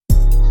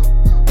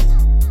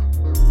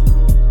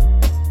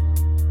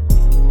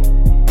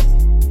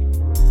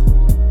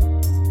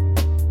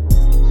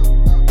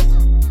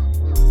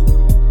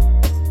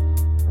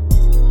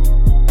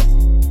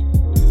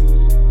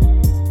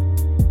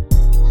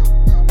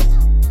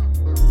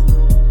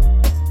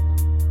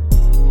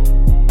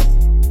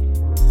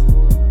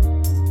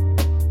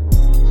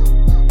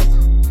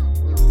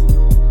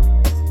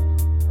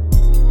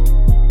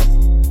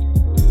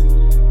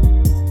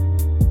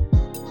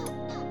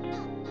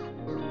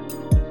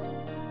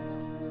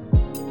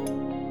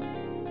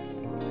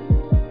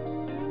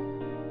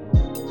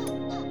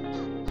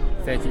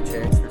Thank you,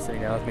 Chase, for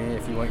sitting down with me.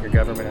 If you want your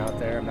government out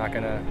there, I'm not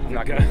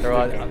gonna throw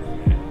out.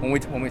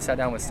 When we sat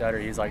down with Stutter,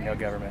 he's like, no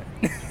government.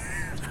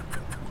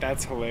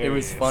 That's hilarious. It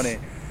was funny,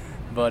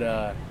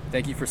 but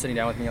thank you for sitting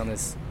down with me on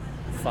this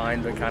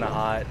fine but kind of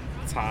hot.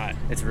 It's hot.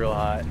 It's real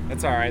hot.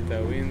 It's all right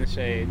though. We in the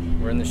shade.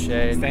 We're in the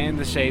shade. Stay in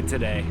the shade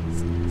today.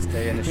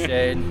 Stay in the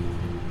shade.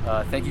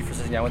 Thank you for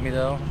sitting down with me,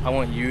 though. I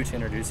want you to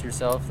introduce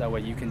yourself. That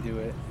way you can do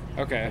it.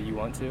 Okay. How you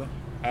want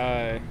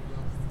to.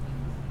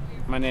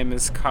 My name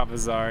is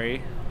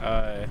Kavazari.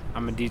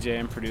 I'm a DJ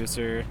and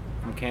producer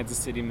from Kansas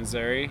City,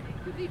 Missouri.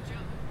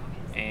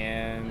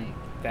 And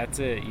that's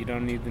it. You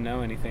don't need to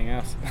know anything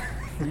else.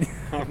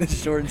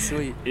 It's short and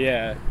sweet.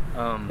 Yeah.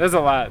 There's a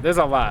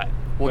lot.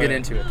 We'll get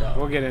into it, though.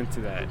 We'll get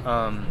into that.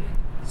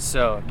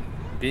 So,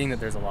 being that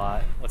there's a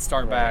lot, let's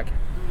start back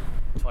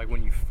to like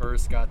when you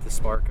first got the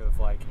spark of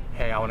like,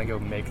 hey, I want to go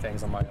make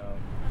things on my own.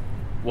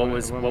 When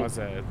was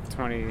it?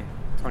 2014?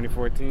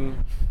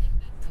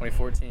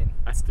 2014.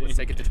 Let's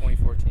take it to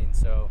 2014.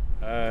 So,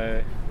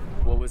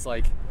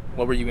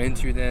 what were you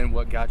into then?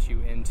 What got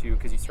you into,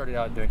 because you started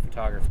out doing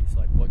photography, so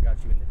like what got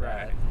you into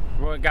that?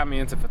 What got me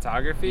into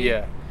photography?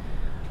 Yeah.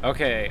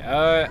 Okay,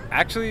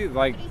 actually,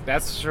 like,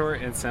 that's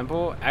short and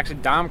simple. Actually,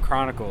 Dom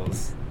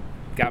Chronicles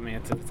got me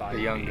into photography.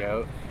 The young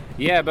goat.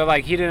 Yeah, but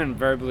like he didn't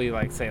verbally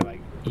like say like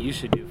you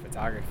should do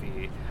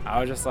photography. I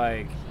was just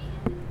like,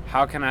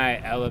 how can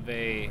I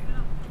elevate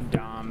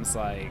Dom's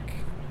like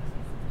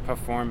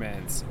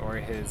performance or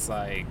his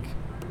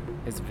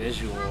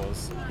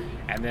visuals?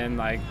 And then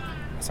like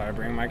I started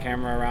bringing my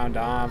camera around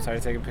Dom,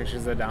 started taking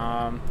pictures of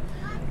Dom,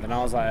 and then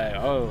I was like,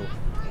 oh,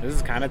 this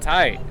is kind of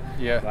tight.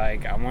 Yeah.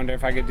 Like, I wonder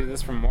if I could do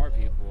this for more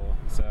people.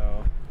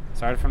 So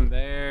started from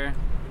there.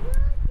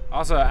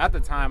 Also, at the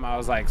time, I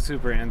was like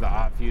super into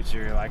Odd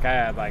Future. Like, I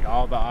had like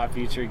all the Odd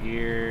Future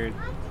gear,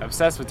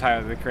 obsessed with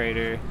Tyler the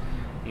Creator,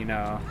 you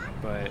know,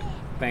 but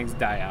things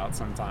die out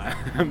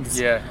sometimes.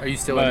 Yeah. Are you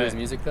still into his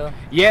music though?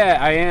 Yeah,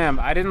 I am.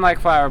 I didn't like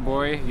Flower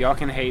Boy. Y'all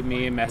can hate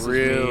me and message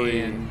me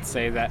and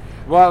say that.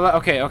 Well,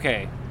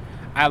 okay.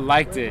 I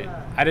liked it.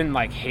 I didn't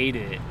like hate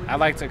it. I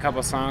liked a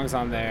couple songs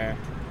on there.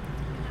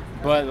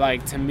 But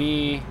like to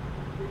me,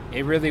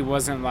 it really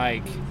wasn't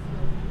like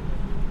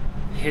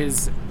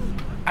his,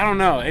 I don't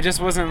know, it just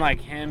wasn't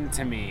like him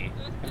to me,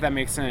 if that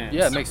makes sense.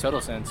 Yeah, it makes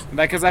total sense.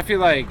 Like, cause I feel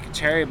like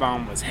Cherry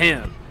Bomb was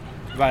him.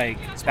 Like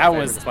It's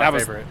my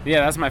favorite.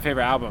 Yeah, that's my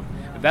favorite album.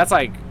 But that's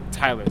like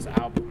Tyler's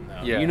album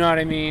though. Yeah. You know what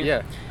I mean?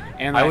 Yeah.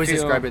 And I always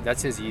describe it,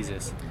 that's his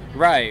Yeezus.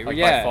 Right. Like,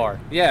 yeah. by far.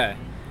 Yeah.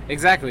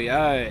 Exactly.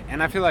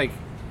 And I feel like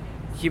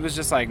he was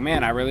just like,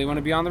 man, I really want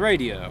to be on the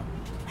radio.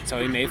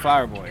 So he made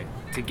Flower Boy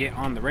to get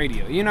on the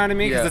radio. You know what I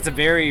mean? Because it's a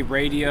very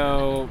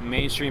radio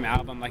mainstream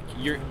album. Like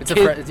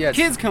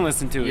kids can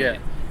listen to it. Yeah.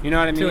 You know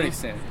what I mean? To an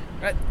extent.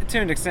 To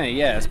an extent,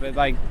 yes. But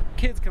like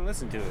kids can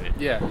listen to it.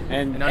 Yeah.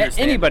 And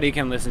anybody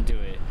can listen to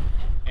it.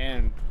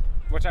 And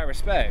which I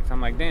respect. I'm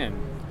like, damn,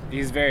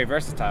 he's very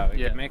versatile.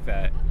 He can make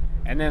that.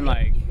 And then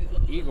like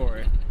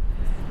Igor,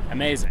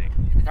 amazing.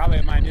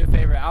 Probably my new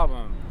favorite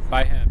album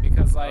by him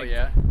because like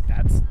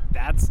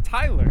that's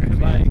Tyler.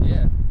 Like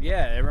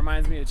yeah, it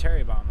reminds me of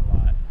Cherry Bomb a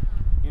lot.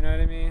 You know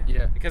what I mean?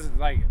 Yeah. Because it's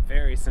like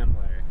very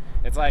similar.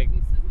 It's like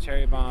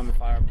Cherry Bomb and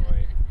Flower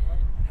Boy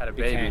had a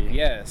baby.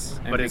 Yes.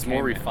 But it's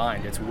more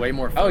refined. It's way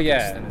more focused. Oh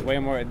yeah, way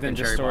more than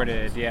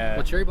distorted. Yeah.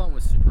 Well, Cherry Bomb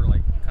was super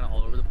like kind of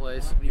all over the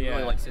place. You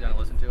really like sit down and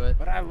listen to it.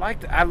 But I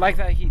like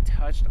that he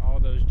touched all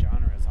those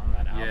genres on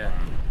that album. Yeah.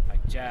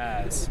 Like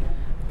jazz,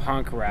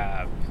 punk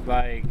rap,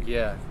 like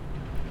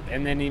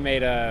And then he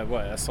made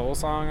a soul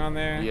song on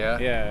there? Yeah.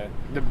 Yeah.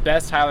 The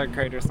best Tyler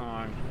Creator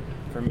song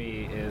for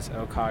me is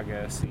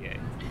Okaga CA.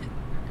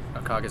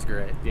 Okaga's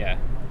great. Yeah.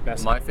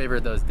 Best My song.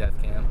 favorite though is Death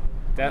Camp.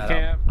 Death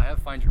Camp? I have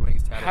Find Your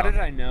Wings tatted. How did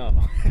I know?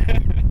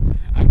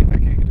 I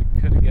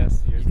could have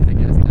guessed yours. You could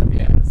have guessed Death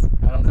Camp. Yes.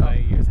 I don't know.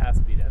 Yours has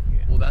to be Death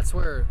Camp. Well, that's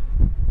where...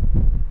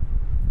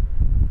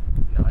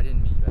 No, I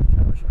didn't meet you at the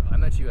Tyler show. I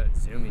met you at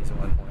Zoomies at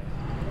one point.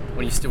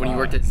 When you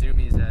worked at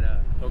Zoomies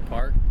at Oak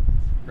Park,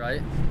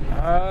 right?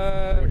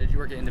 Or did you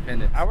work at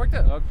Independence? I worked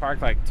at Oak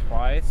Park like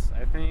twice,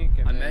 I think.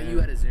 And I met you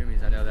at a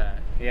Zoomies, I know that.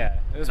 Yeah,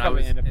 it was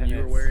probably Independence. And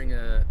you were wearing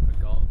a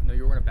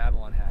you were wearing a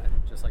Babylon hat,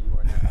 just like you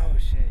wore now. Oh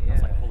shit, yeah. I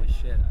was like, holy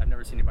shit, I've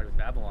never seen anybody with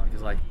Babylon,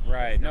 because like...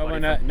 Right, nobody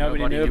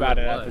knew about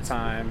it at the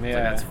time, yeah.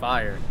 Like, that's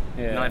fire.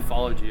 Yeah. And then I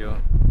followed you,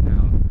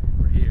 now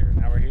we're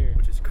here.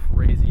 Which is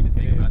crazy to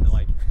think about, that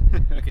like,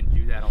 you can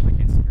do that on like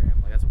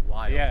Instagram, like that's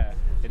wild. Yeah,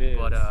 it is.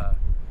 But,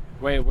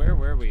 wait, where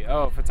were we?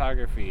 Oh,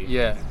 photography.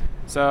 Yeah.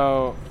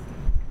 So,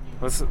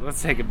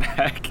 let's take it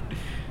back.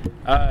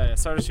 I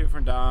started shooting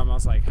from Dom. I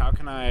was like, how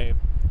can I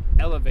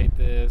elevate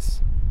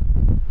this?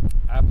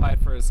 I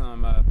applied for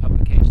some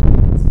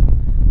publications,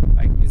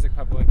 like music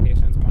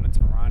publications, one in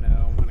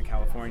Toronto, one in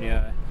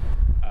California.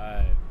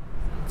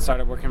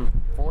 Started working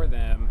for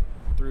them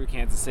through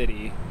Kansas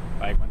City,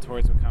 like when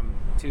tours would come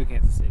to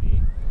Kansas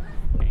City,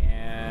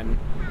 and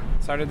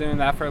started doing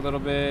that for a little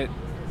bit.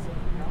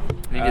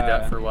 And you did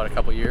that for what, a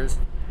couple years?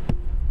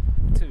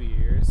 2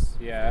 years,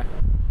 yeah.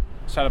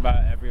 Shot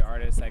about every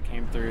artist that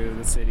came through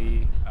the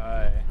city.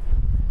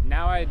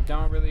 now I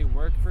don't really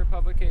work for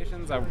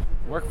publications. I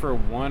work for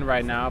one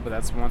right now, but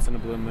that's once in a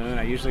blue moon.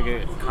 I usually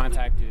get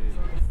contacted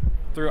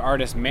through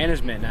artist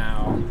management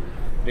now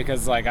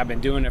because like I've been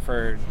doing it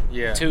for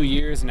 2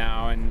 years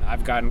now, and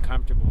I've gotten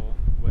comfortable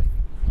with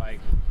like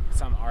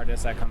some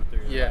artists that come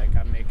through. Like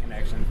I make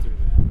connections through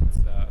them and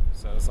stuff.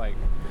 So it's like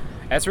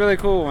it's really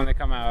cool when they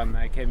come out and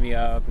like hit me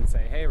up and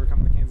say, "Hey, we're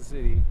coming to Kansas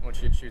City. I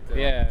want you to shoot the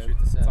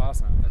set." It's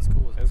awesome. That's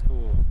cool. It's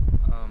cool.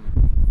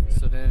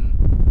 So then,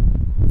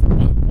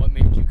 what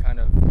made you kind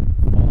of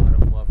fall out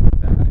of love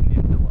with that and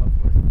into love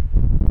with?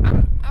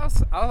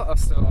 I'll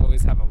still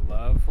always have a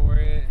love for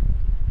it,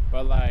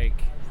 but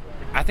like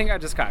I think I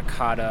just got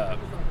caught up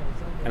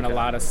in a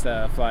lot of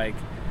stuff, like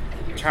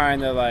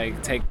trying to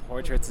like take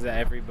portraits of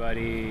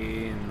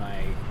everybody and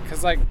like,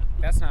 cause like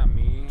that's not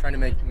me. Trying to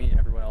meet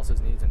everyone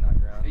else's needs and not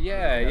your own.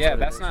 Yeah,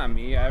 that's not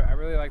me. I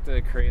really like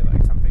to create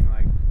like something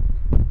like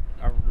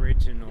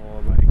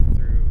original, like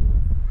through,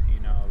 you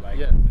know, like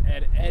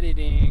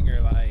editing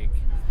or like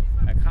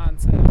a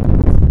concept.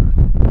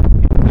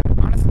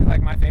 Honestly,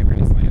 like my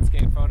favorite is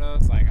landscape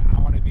photos. Like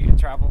I want to be a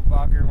travel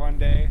vlogger one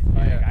day.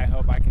 Like I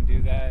hope I can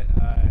do that.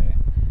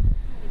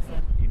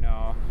 You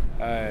know,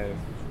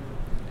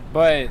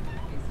 but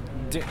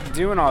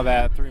doing all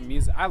that through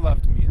music, I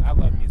love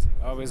music.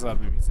 Always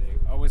loved music.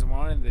 Always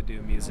wanted to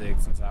do music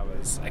since I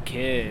was a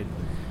kid.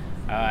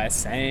 I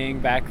sang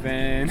back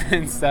then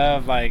and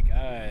stuff. Like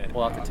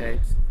pull out the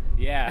tapes.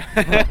 Yeah.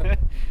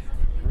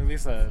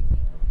 Release a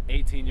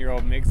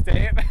 18-year-old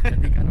mixtape.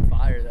 That'd be kind of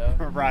fire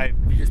though. Right.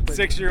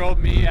 6-year-old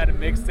me had a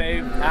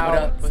mixtape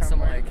out. Put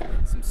some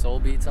soul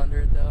beats under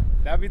it though.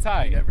 That'd be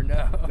tight. You never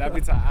know. That'd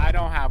be tight. I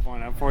don't have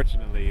one,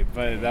 unfortunately,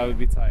 but that would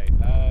be tight.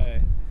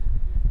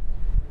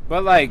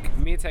 But like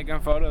me taking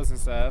photos and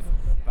stuff,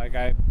 like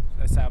I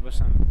established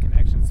some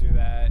connections through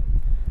that,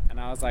 and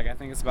I was like, I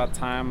think it's about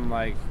time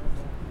like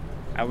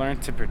I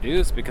learned to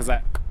produce because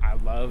I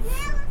love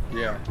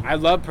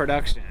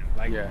production.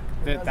 Like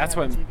that's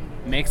what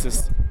makes a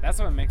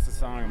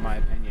song, in my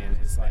opinion,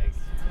 is like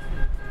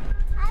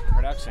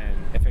production.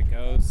 If it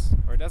goes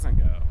or it doesn't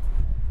go,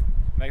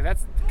 like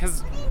that's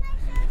because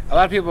a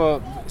lot of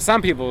people,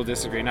 some people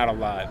disagree, not a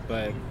lot,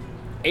 but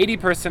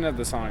 80% of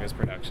the song is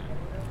production.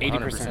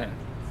 80%.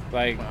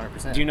 Like,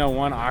 100%. Do you know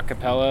one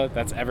acapella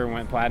that's ever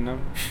went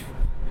platinum?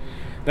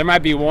 There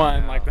might be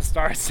one, like the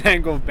Star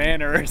Spangled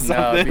Banner or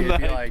something. No,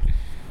 it'd be like,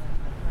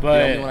 but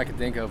the only one I could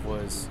think of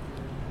was,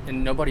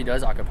 and nobody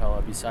does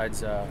acapella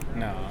besides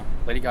no.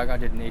 Lady Gaga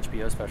did an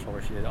HBO special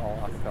where she did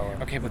all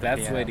acapella. Okay, but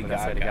that's Lady Gaga.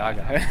 That's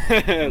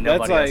Lady Gaga.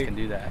 Nobody else can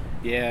do that.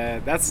 Yeah,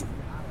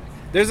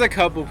 there's a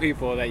couple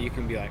people that you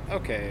can be like,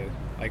 okay,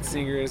 like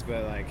singers,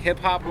 but like hip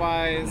hop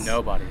wise,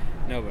 nobody.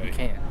 You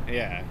can't.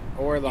 Yeah,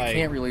 or like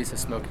you can't release a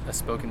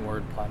spoken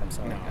word platinum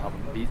song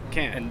album.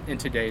 Can't in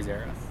today's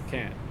era.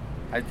 Can't.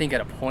 I think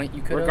at a point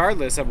you could.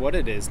 Regardless of what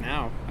it is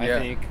now, I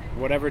think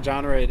whatever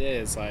genre it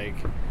is, like,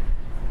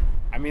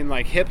 I mean,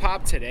 like hip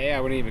hop today,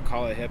 I wouldn't even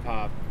call it hip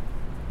hop.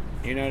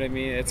 You know what I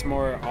mean? It's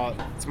more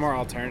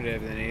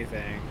alternative than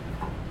anything.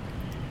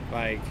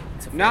 Like,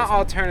 not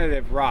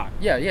alternative rock.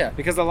 Yeah.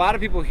 Because a lot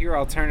of people hear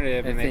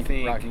alternative and they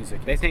think rock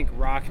music. They think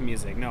rock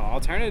music. No,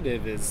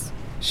 alternative is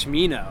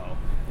schmino.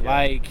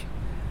 Yeah.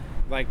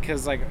 Like,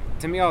 cause like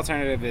to me,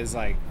 alternative is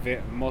like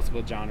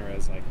multiple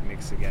genres like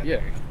mixed together.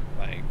 Yeah.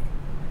 Like,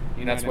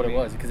 you know that's what it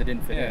was because it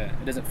didn't fit in.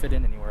 It doesn't fit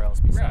in anywhere else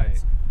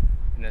besides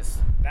in this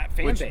that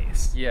fan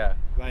base. Yeah.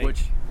 Like,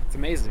 which it's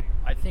amazing.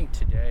 I think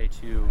today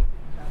too,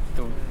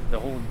 the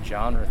whole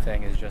genre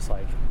thing is just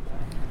like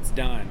it's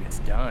done. It's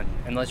done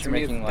unless you're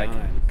making like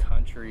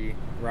country.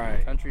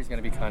 Right. Country's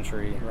gonna be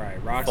country.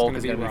 Right. Rock's folk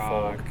gonna be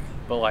folk.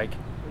 But like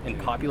in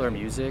popular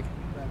music,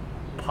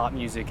 pop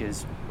music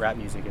is rap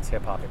music. It's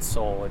hip hop. It's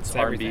soul. It's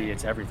R&B.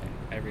 It's everything.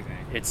 Everything.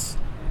 It's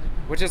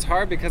which is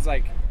hard because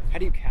like how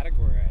do you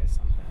categorize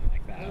something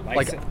like that?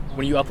 Like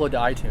when you upload to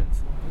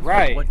iTunes.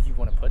 Right. What do you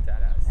want to put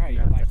that as? Right. You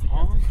have to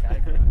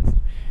categorize.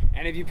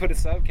 And if you put a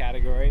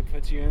subcategory, it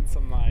puts you in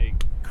some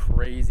like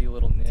crazy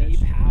little niche.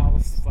 Deep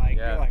house. Like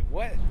you're like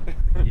what?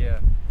 Yeah.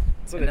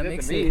 That's what it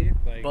did to me.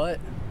 Like, but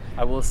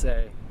I will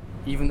say,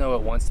 even though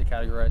it wants to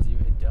categorize you,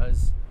 it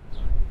does.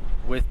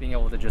 With being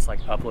able to just like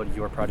upload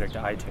your project to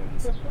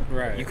iTunes,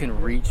 right? You can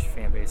reach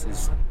fan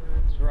bases,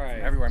 right,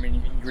 everywhere. I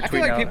mean, you're tweeting. I feel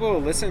like people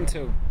will listen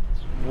to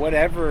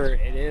whatever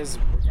it is,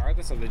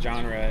 regardless of the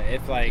genre,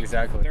 if like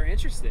they're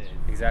interested.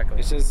 Exactly.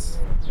 It's just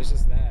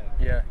that.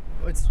 Yeah.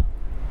 It's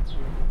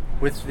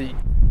with the.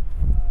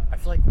 I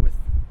feel like with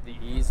the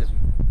ease of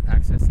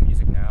access to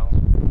music now,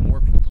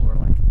 more people are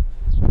like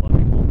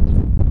loving all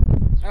music.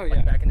 Oh like,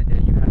 yeah. Back in the day,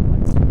 you had to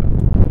like save up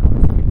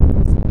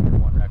 $20 to get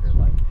one record.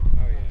 Like,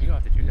 you don't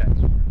have to do that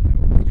anymore.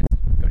 You can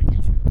just go to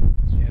YouTube.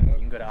 Yeah. You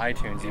can go to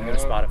iTunes. You can go to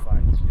Spotify.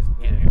 You can just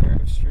get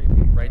it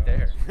streaming right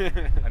there.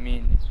 I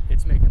mean,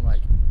 it's making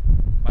like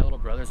my little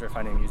brothers are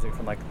finding music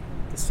from like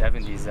the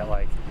 70s that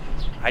like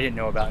I didn't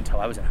know about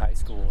until I was in high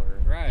school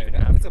or right.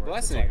 It's a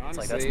blessing,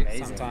 honestly. It's like, that's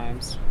amazing.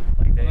 Sometimes,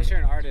 like unless you're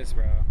an artist,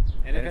 bro.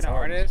 Independent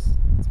artist,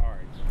 it's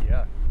hard.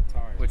 Yeah, it's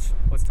hard. Which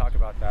let's talk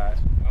about that.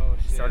 Oh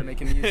shit. Started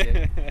making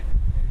music.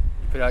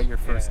 put out your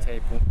first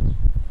tape.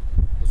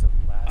 Was it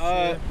last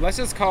year? Let's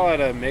just call it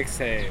a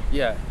mixtape.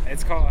 Yeah.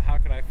 It's called How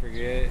Could I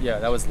Forget? Yeah,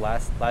 that was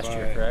last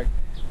year, correct?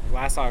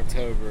 Last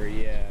October,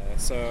 yeah.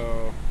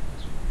 So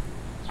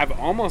I've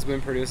almost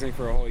been producing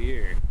for a whole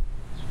year.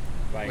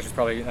 Like, which is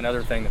probably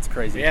another thing that's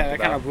crazy. Yeah, that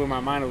kind of blew my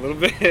mind a little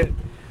bit.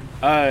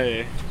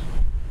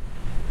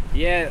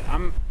 Yeah,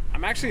 I'm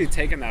actually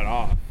taking that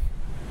off.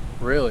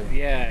 Really?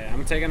 Yeah,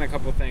 I'm taking a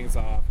couple things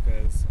off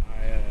because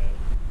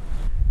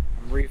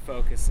I'm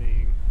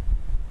refocusing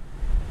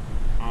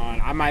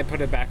on. I might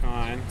put it back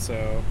on.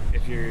 So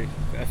if you're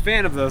a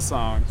fan of those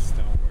songs,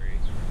 don't worry.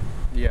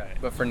 Yeah,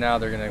 but for now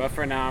they're gonna. But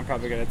for now, I'm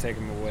probably gonna take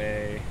them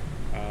away.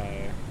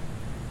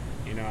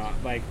 You know,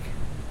 like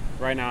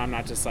right now, I'm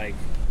not just like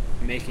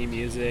making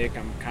music.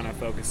 I'm kind of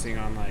focusing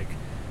on like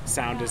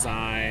sound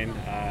design,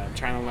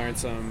 trying to learn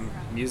some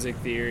music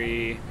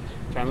theory,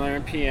 trying to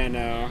learn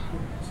piano.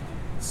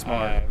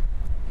 Smart.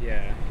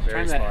 Yeah.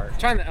 Very smart.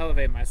 Trying to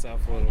elevate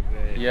myself a little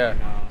bit. Yeah. You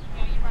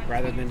know,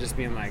 rather than just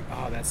being like,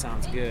 oh, that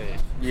sounds good.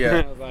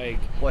 Yeah. Like.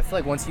 Well, I feel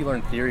like once you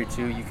learn theory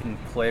too, you can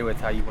play with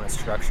how you want to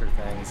structure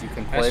things. You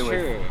can play That's with.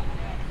 True.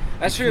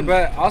 That's true,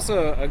 but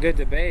also a good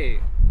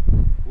debate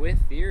with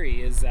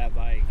theory is that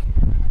like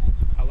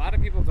a lot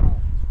of people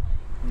don't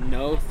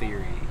know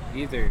theory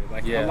either.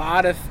 Like a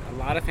lot of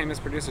famous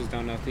producers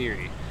don't know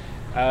theory.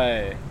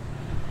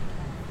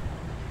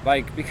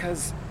 Like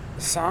because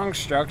song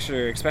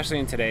structure, especially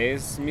in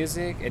today's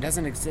music, it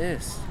doesn't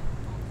exist.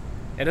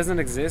 It doesn't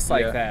exist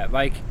like that.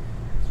 Like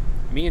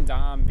me and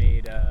Dom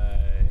made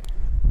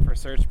for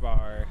Search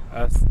Bar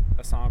a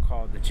song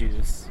called The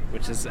Juice,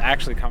 which is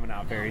actually coming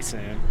out very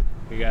soon.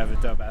 We have a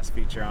dope ass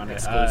feature on it.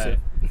 Exclusive.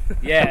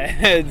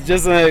 Yeah,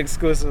 just an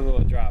exclusive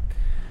little drop.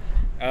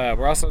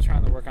 We're also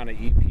trying to work on an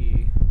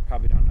EP.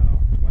 Probably don't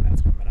know when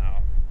that's coming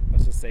out.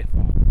 Let's just say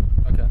fall.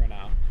 Okay. For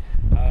now.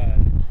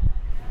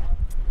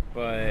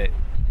 But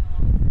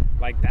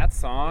like that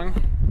song,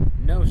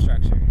 no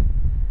structure.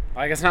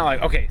 Like it's not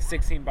like, okay,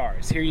 16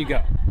 bars, here you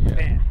go. Yeah.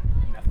 Bam.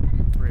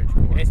 Nothing. Bridge,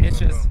 chorus,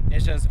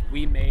 It's just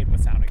we made what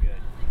sounded good.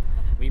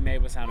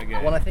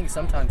 Well, I think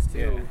sometimes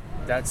too,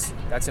 that's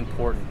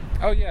important.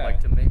 Oh yeah.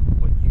 Like to make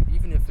what you,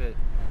 even if it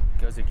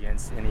goes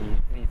against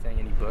anything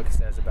any book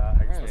says about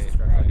how you're supposed to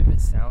structure. Like if it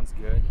sounds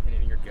good and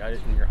in your gut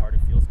and in your heart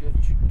it feels good,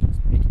 you should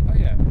just make it. Oh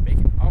yeah, make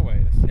it.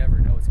 Always. You never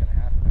know what's gonna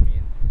happen. I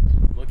mean,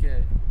 look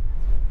at.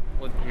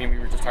 Well, I mean, we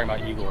were just talking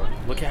about Igor.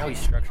 Look at how he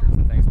structured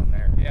some things on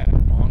there. Yeah.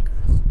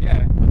 Bonkers.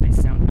 Yeah. But they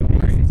sound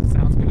amazing. It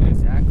sounds good.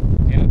 Exactly.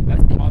 Yeah,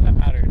 that's all that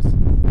matters.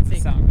 I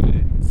think sound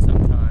good.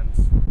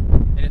 Sometimes,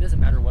 and it doesn't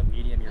matter what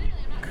medium you're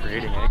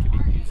creating. It could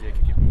be music,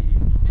 it could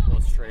be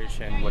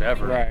illustration,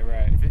 whatever.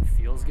 Right. If it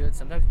feels good,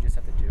 sometimes you just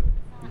have to do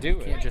it. You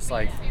can't just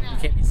like, you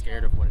can't be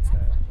scared of what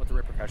the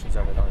repercussions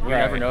of it are. You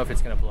never know if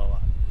it's gonna blow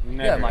up.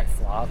 Never. Yeah, it might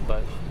flop,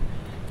 but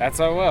that's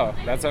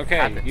That's okay.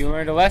 Happens. You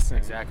learned a lesson.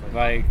 Exactly.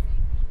 Like,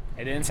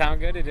 it didn't sound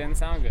good.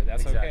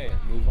 That's exactly. okay.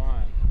 Move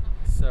on.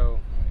 So,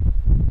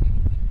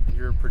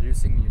 you're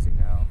producing music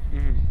now.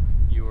 Mm-hmm.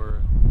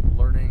 You're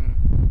learning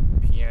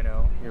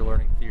piano. You're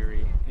learning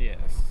theory. Yes.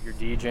 You're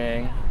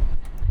DJing.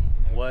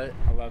 What?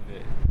 I love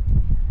it.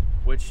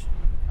 Which,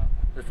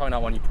 there's probably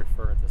not one you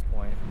prefer at this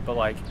point, but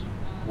like,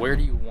 where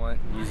do you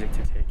want music to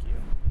take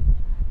you?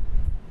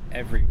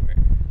 Everywhere.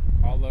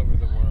 All over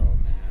the world,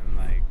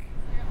 man.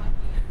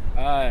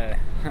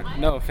 Like,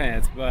 no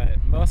offense,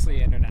 but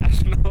mostly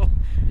international.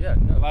 Yeah,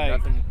 no, like,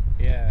 nothing.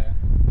 Yeah.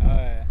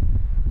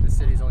 The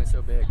city's only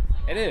so big.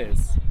 It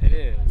is.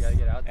 You gotta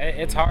get out there.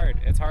 It's hard.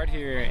 It's hard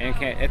here in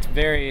it's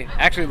very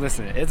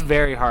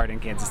hard in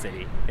Kansas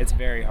City. It's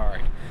very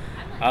hard.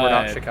 We're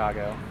not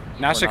Chicago.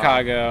 Not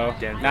Chicago.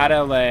 Denver. Not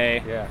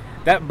LA. Yeah.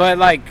 But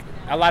like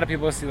a lot of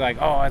people see like,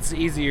 oh, it's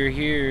easier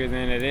here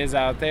than it is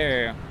out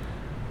there.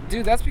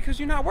 Dude, that's because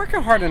you're not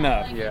working hard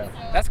enough. Yeah.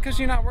 That's because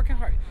you're not working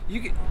hard.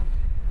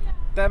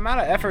 The amount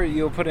of effort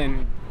you'll put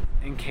in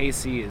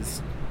KC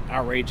is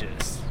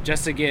outrageous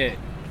just to get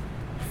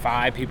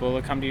 5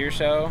 people to come to your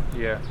show.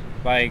 Yeah.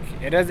 Like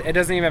it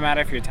doesn't even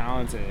matter if you're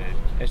talented.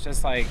 It's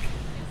just like,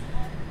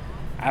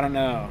 I don't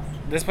know.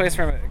 This place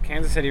from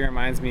Kansas City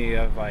reminds me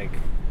of like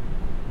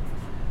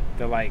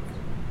the like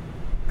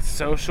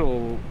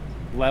social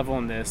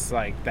levelness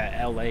like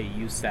that LA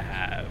used to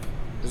have.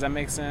 Does that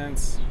make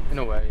sense? In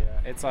a way,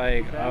 yeah. It's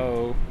like,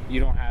 oh, you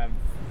don't have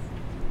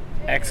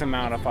X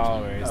amount of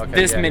followers. Okay,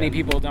 this many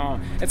people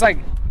don't. It's like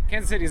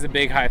Kansas City is a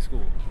big high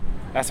school.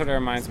 That's what it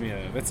reminds me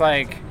of. It's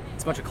like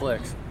it's a bunch of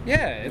cliques.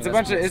 Yeah, it's a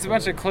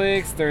bunch of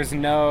cliques. There's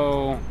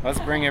no let's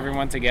bring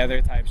everyone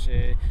together type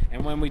shit.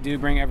 And when we do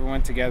bring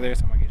everyone together,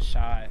 someone gets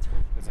shot.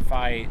 There's a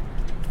fight.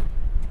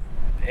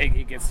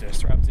 It gets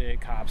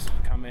disrupted. Cops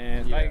come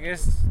in. Yeah. Like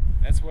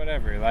it's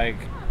whatever. Like,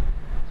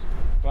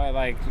 but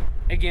like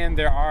again,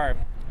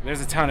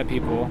 there's a ton of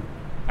people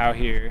out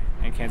here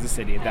in Kansas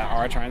City that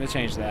are trying to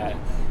change that,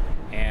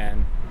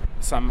 and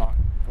some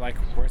like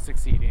we're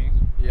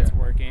succeeding. Yeah. It's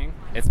working.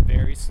 It's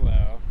very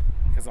slow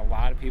because a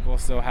lot of people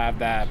still have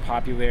that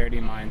popularity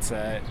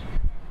mindset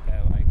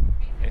that like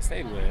they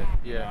stayed with.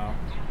 Yeah. You know?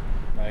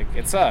 Like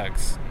it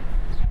sucks,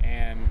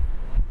 and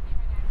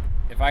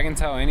if I can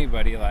tell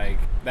anybody like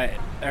that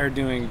are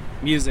doing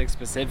music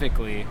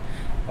specifically,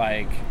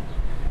 like,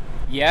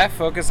 yeah,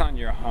 focus on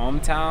your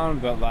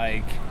hometown, but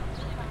like,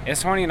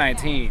 it's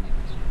 2019.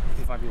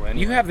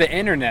 You have the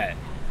internet.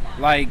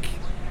 Like,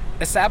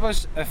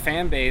 establish a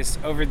fan base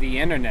over the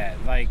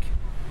internet. Like,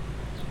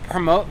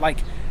 promote, like,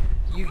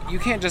 you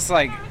can't just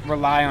like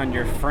rely on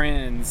your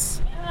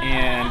friends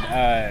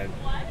and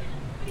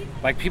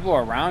like people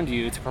around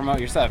you to promote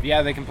your stuff.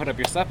 Yeah, they can put up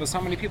your stuff, but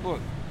so many people,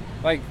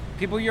 like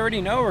people you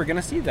already know are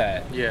gonna see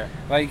that. Yeah.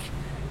 Like,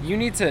 you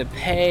need to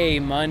pay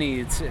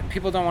money to,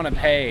 people don't want to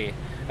pay.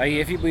 Like,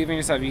 if you believe in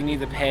yourself, you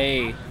need to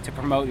pay to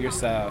promote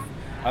yourself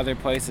other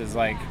places.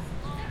 Like,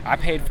 I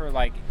paid for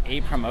like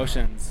 8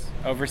 promotions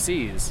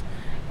overseas,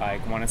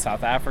 like one in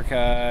South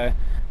Africa,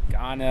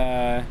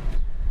 Ghana,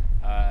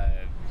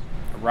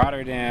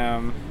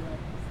 Rotterdam.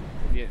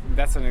 Yeah,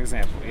 that's an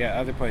example. Yeah,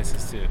 other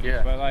places too.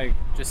 Yeah. But like,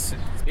 just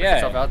put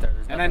yourself out there.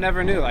 And I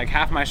never knew, like,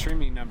 half my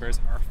streaming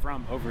numbers are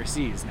from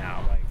overseas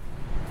now. Like,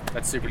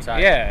 that's super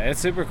tight. Yeah, it's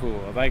super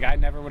cool. Like, I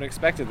never would have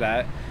expected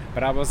that,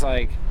 but I was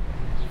like,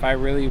 if I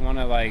really want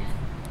to like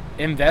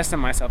invest in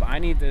myself, I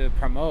need to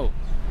promote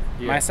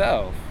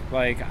myself.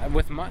 Like,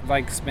 with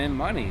like spend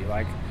money.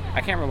 Like, I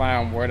can't rely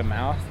on word of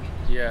mouth.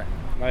 Yeah.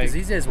 Like, because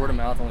these days word of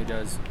mouth only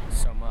does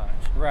so much.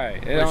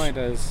 Right. It only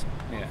does.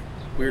 Yeah.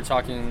 We were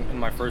talking in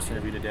my first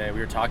interview today.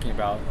 We were talking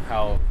about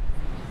how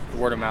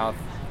word of mouth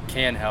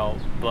can help,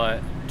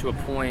 but to a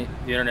point,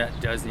 the internet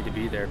does need to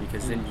be there,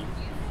 because then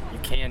you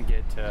can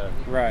get to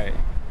right.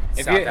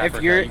 South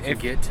Africa.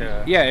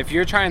 If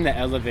you're trying to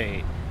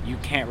elevate, you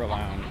can't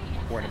rely on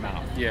word of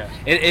mouth. Yeah.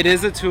 It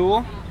is a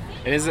tool.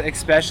 It is,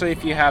 especially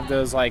if you have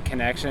those like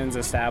connections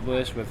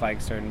established with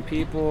like certain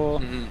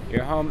people,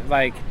 your home,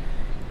 like,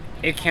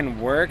 it can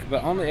work,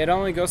 but it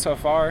only goes so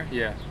far.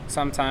 Yeah.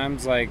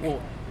 Sometimes, like.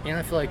 Well, and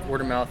I feel like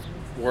word of mouth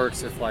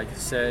works if, like,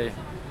 say,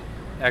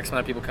 X amount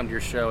of people come to your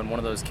show and one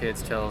of those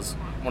kids tells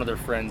one of their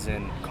friends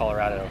in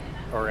Colorado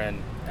or in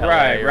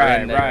LA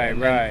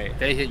right.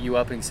 They hit you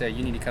up and say,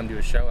 you need to come do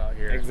a show out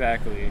here.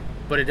 Exactly.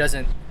 But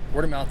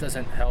word of mouth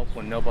doesn't help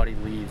when nobody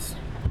leaves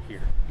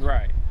here.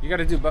 Right. You got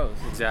to do both.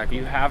 Exactly.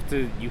 You have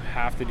to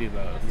do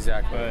both.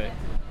 Exactly. But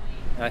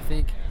and I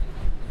think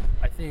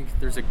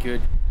there's a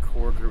good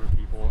core group of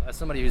people. As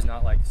somebody who's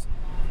not like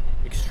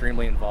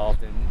extremely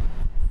involved in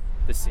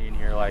the scene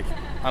here, like,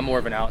 I'm more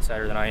of an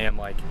outsider than I am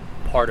like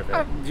part of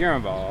it. You're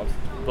involved.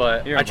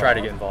 But I try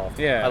to get involved.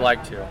 Yeah. I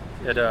like to.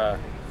 It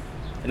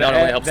not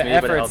only helps me,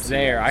 but it helps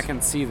there. you. I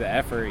can see the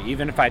effort,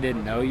 even if I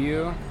didn't know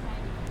you.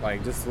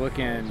 Like, just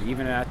looking,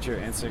 even at your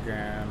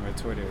Instagram or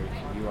Twitter,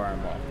 you are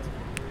involved.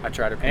 I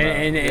try to promote.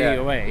 In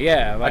any way,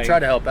 yeah. Like, I try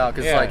to help out,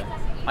 because like,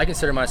 I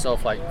consider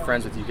myself like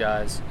friends with you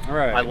guys.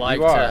 Right. I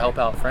like to help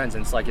out friends,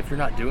 and it's like, if you're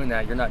not doing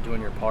that, you're not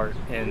doing your part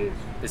in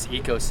this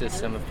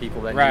ecosystem of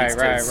people that needs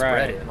to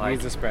spread it. Like,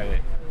 needs to spread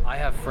it. I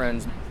have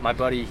friends. My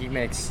buddy, he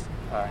makes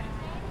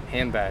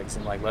handbags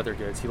and like leather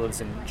goods. He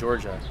lives in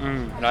Georgia,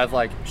 and I've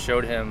like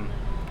showed him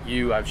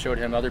I've showed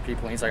him other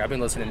people, and he's like, I've been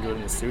listening to it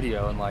in the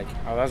studio and like,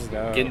 oh, that's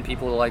dope. Getting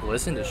people to like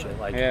listen to shit.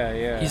 Like,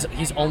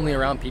 he's only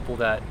around people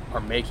that are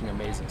making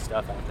amazing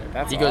stuff out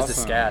there. He goes to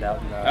SCAD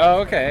out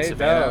in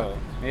Savannah. Dope.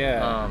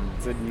 Yeah.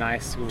 It's a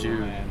nice school,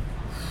 man.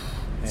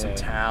 Some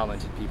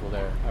talented people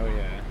there. Oh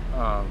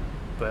yeah.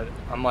 But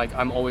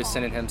I'm always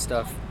sending him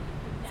stuff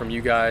from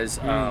you guys.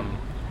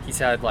 He's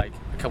had like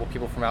a couple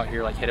people from out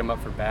here like hit him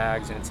up for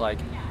bags, and it's like,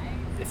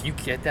 if you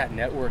get that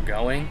network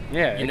going,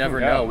 you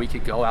never know. We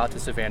could go out to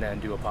Savannah and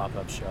do a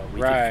pop-up show.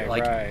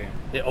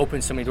 It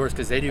opens so many doors,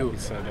 because they do.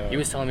 He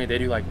was telling me they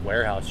do like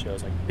warehouse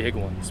shows, like big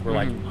ones, where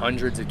like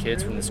hundreds of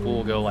kids from the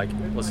school go like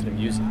listen to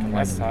music. And,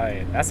 that's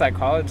tight. That's that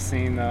college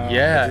scene though.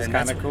 Yeah, it's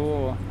kind of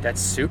cool.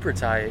 That's super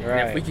tight. Right.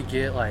 And if we could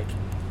get like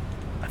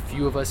a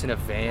few of us in a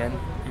van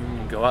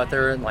and go out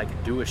there and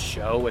like do a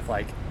show with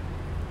like.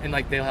 And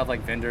like they'll have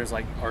like vendors,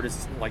 like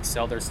artists, like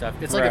sell their stuff.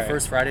 It's like a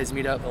First Fridays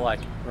meetup, but like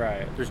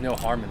there's no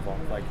harm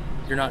involved. Like,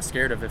 you're not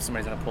scared of if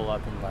somebody's gonna pull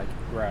up and like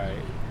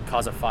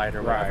cause a fight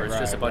or whatever. It's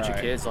just a bunch of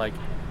kids like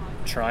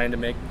trying to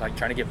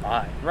get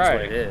by. That's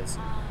what it is.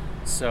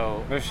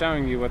 So they're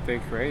showing you what they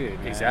created.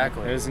 Man.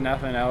 Exactly. There's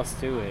nothing else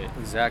to it.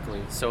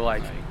 Exactly. So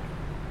like,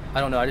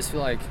 I don't know. I just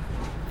feel like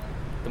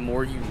the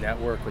more you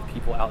network with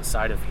people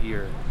outside of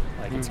here,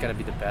 like it's gonna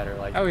be the better.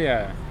 Like, oh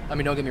yeah. I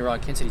mean, don't get me wrong.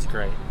 Kansas City's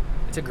great.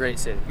 It's a great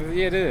city.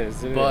 Yeah, it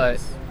is.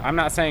 But I'm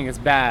not saying it's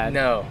bad.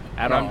 No,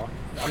 at all.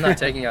 I'm not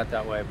taking it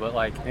that way. But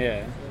like,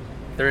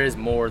 there is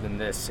more than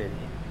this city.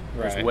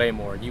 There's way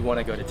more. You want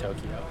to go to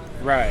Tokyo.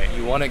 Right.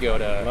 You want to go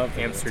to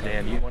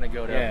Amsterdam. You want to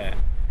go to. Yeah.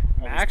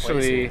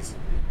 Actually,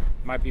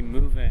 might be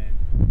moving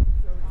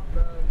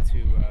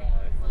to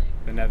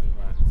the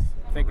Netherlands.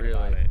 Thinking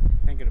about it.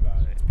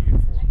 It's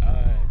beautiful.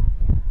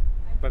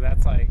 But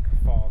that's like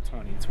fall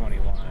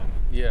 2021.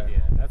 Yeah.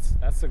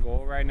 That's the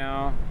goal right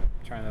now.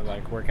 Trying to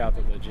like work out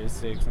the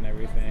logistics and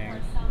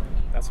everything.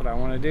 That's what I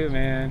want to do,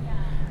 man.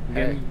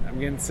 I'm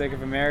getting sick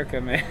of America,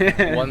 man.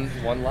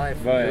 one life.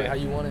 But do it how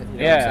you want it. You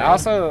know yeah.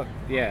 Also,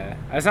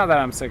 it's not that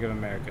I'm sick of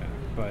America,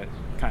 but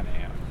kind of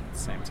am.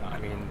 same time. I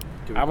mean,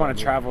 I want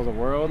to travel the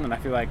world, and I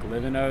feel like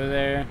living over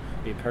there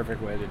would be a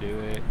perfect way to do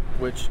it.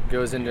 Which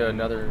goes into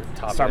another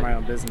topic. Start my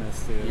own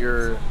business, too.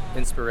 Your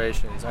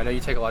inspirations. I know you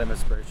take a lot of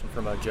inspiration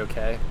from Joe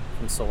K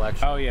from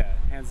Selection. Oh, yeah.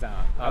 Hands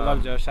down. I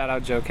love Joe. Shout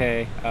out Joe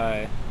K.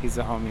 He's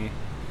a homie.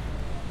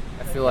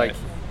 I feel like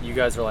you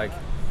guys are like,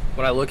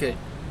 when I look at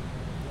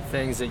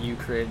things that you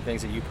create and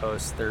things that you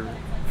post, they're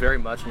very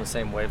much on the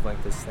same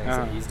wavelength as things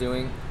that he's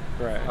doing.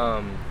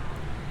 Right.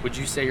 Would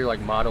you say you're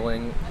like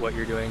modeling what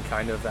you're doing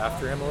kind of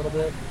after him a little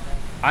bit?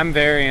 I'm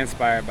very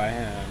inspired by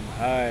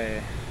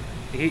him.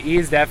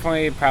 He's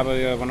definitely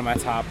probably one of my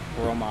top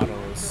role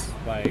models.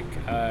 Like,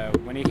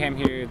 when he came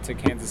here to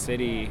Kansas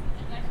City,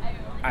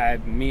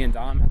 me and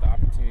Dom had the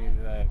opportunity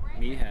to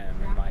meet him,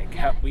 and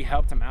like we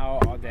helped him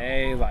out all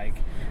day. Like,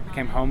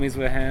 became homies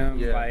with him.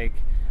 Yeah. Like,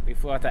 we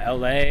flew out to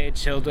LA,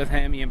 chilled with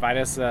him. He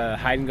invited us to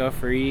Hide and Go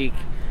Freak.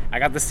 I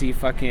got to see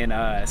fucking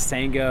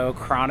Sango,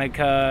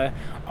 Chronica,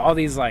 all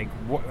these like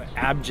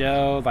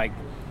Abjo, like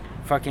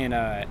fucking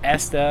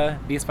Esta,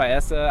 Beats by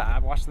Esta. I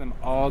watched them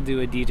all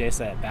do a DJ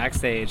set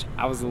backstage.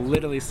 I was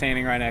literally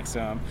standing right next to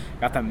them.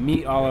 Got to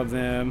meet all of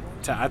them.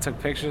 I took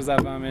pictures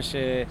of them and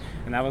shit,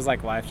 and that was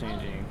like life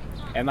changing.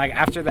 And like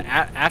after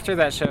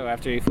that show,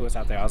 after he flew us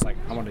out there, I was like,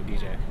 I want to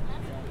DJ.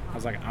 I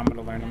was like, I'm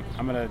gonna learn.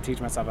 I'm gonna teach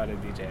myself how to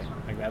DJ.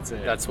 Like, that's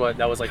it.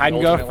 That was like Hide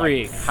and Go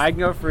Freak. Hide and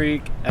Go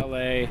Freak,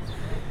 LA,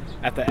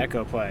 at the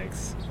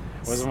Echoplex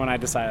was when I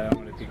decided I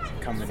wanted to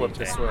become a DJ. Flip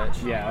the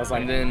switch. Yeah, I was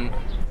like. And then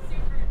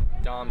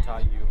Dom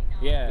taught you.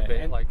 Yeah.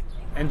 The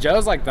and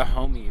Joe's like the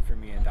homie for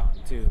me and Dom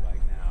too. Like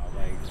now,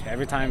 like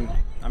every time,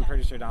 I'm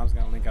pretty sure Dom's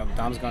gonna link up.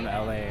 Dom's going to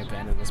LA at the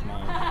end of this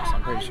month, so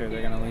I'm pretty sure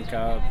they're gonna link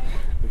up.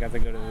 We got to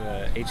go to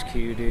the HQ,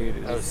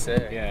 dude. Oh,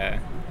 sick. Yeah.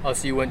 Oh,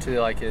 so you went to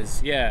like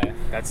his... Yeah.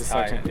 That's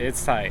tight.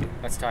 It's tight.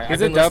 That's tight.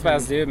 He's a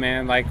dope-ass dude,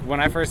 man. Like,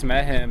 when I first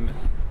met him,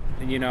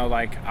 you know,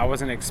 like, I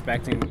wasn't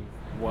expecting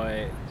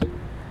what...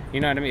 You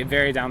know what I mean?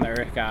 Very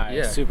down-to-earth guy.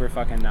 Yeah. Super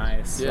fucking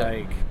nice.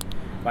 Yeah.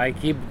 Like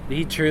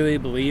he truly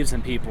believes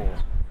in people.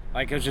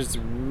 Like, it's just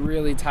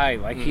really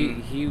tight. Like,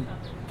 he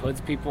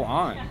puts people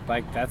on.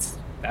 Like, that's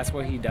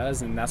what he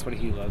does, and that's what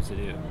he loves to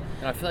do.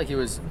 And I feel like it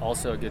was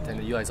also a good thing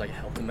that you guys like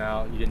helped him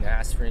out. You didn't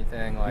ask for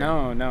anything. Like,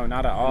 no,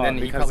 not at all. And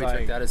then he probably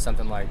took that as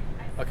something like,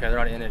 okay, they're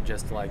not in it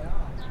just to like,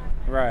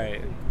 right,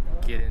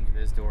 get into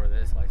this door or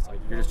this. Like, it's like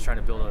you're just trying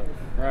to build a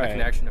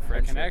connection, a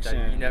friendship.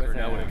 That you never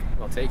know what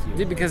it'll take you.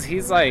 Dude, because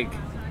he's like,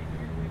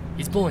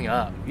 he's blowing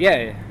up.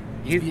 Yeah,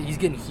 he's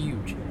getting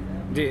huge.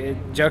 Dude,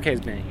 Joe K's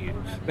been huge.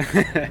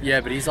 Yeah,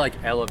 but he's like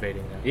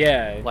elevating them.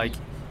 Yeah. Like,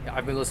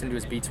 I've been listening to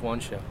his Beats One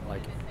show.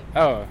 Like,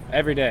 oh,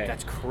 every day.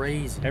 That's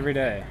crazy. Every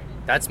day.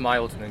 That's my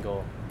ultimate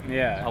goal.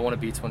 Yeah. I want a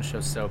Beats One show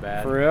so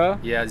bad. For real?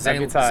 Yeah,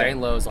 Zane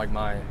Lowe's like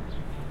my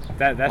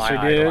That's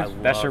your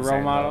dude? That's your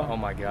role model? Oh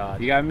my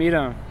god. You gotta meet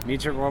him.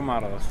 Meet your role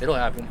models. It'll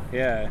happen.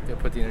 Yeah. They'll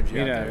put the energy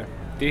out there.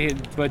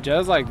 Dude, but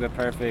Joe's like the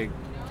perfect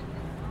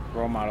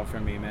role model for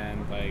me,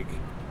 man. Like,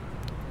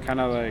 kind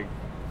of like,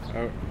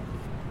 oh,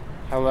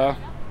 hello?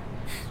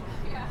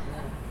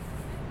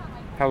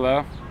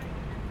 Hello?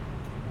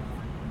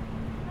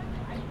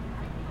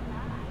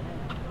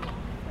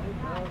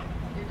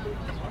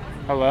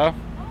 Hello?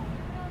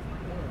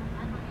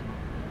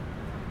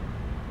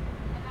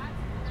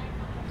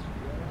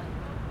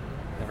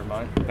 Never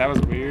mind. That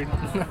was weird.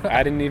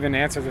 I didn't even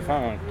answer the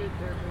phone.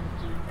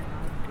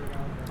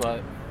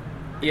 But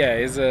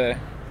yeah,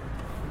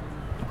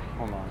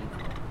 hold on.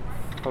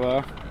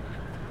 Hello?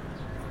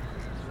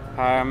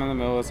 Hi, I'm in the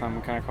middle of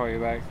something. Can I call you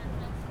back?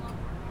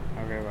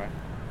 Okay, bye.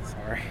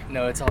 Sorry.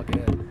 No, it's all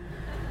good.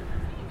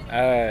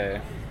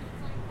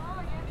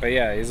 But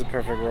yeah, he's a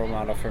perfect role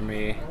model for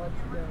me.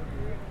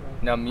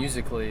 Now,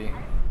 musically,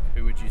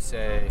 who would you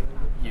say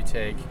you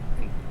take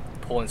and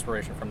pull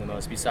inspiration from the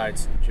most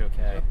besides Joe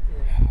K?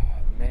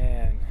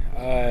 Man,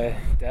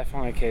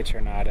 definitely K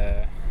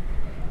Tornado.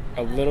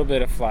 A little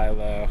bit of Fly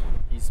Low.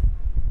 He's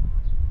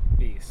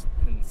beast.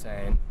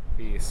 Insane.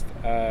 Beast.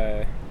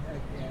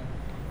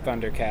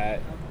 Thundercat.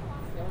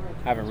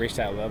 I haven't reached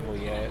that level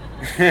yet.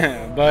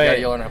 But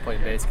you learn how to play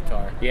bass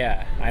guitar.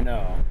 Yeah, I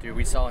know. Dude,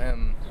 we saw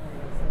him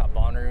at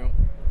Bonnaroo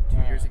 2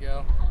 years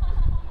ago.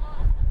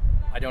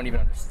 I don't even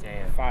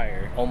understand.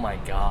 Fire. Oh my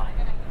god.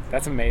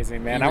 That's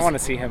amazing, man. I want to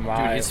see him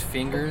live. Dude, his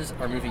fingers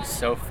are moving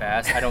so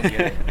fast. I don't get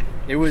it.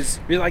 It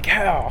was... You're like,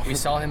 how? We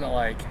saw him at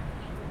like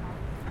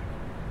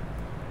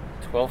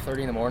 12:30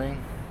 in the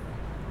morning.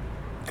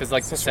 Because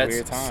like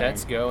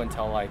sets go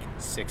until like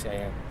 6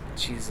 a.m.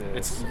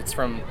 Jesus. It's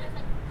from...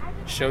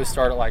 Shows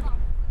start at like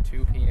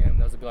 2 p.m.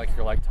 Those would be like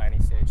your like tiny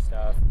stage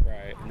stuff.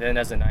 Right. And then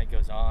as the night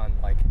goes on,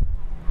 like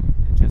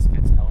it just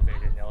gets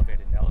elevated and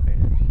elevated and elevated.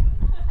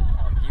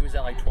 He was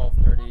at like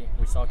 12:30.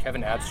 We saw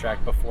Kevin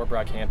Abstract before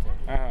Brockhampton.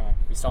 Uh-huh.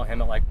 We saw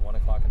him at like 1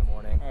 o'clock in the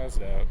morning. Oh, that's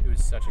dope. It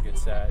was such a good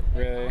set.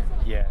 Really?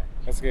 Yeah.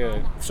 That's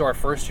good. So our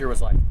first year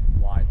was like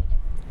wild.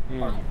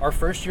 Our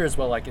first year is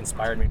what like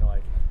inspired me to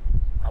like,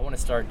 I want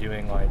to start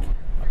doing like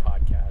a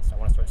podcast. I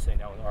want to start sitting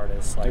down with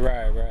artists. Like,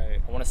 right.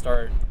 I want to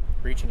start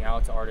reaching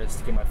out to artists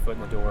to get my foot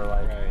in the door.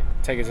 Like,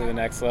 take it to the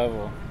next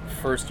level.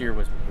 First year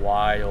was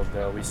wild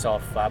though. We saw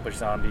Flatbush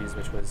Zombies,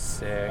 which was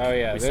sick. Oh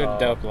yeah, they're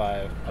dope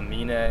live.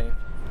 Amine.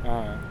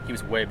 He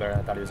was way better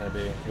than I thought he was gonna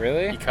be.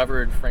 Really? He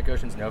covered Frank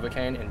Ocean's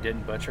Novocaine and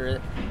didn't butcher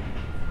it.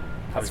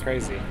 That's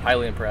crazy.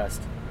 Highly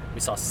impressed. We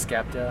saw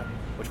Skepta,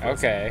 which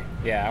was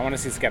yeah, I want to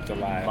see Skepta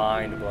live.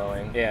 Mind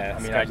blowing. Yeah,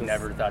 I mean, I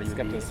never thought he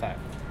would be. Live.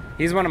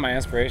 He's one of my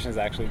inspirations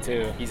actually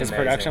too. His amazing.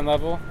 Production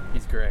level.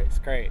 He's great. It's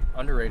great.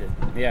 Underrated.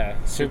 Yeah,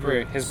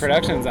 super. His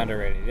production's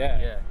underrated.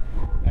 Yeah.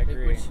 I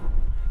agree.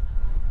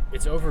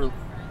 It's over.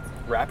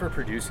 Rapper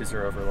producers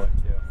are overlooked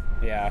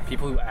too. Yeah.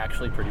 People who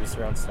actually produce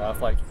their own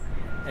stuff, like,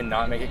 and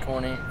not make it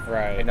corny.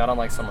 Right. And not on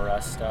like some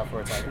Russ stuff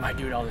where it's like, I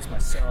do all this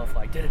myself.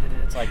 Like,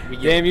 it's like we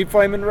get. Damn, you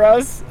flaming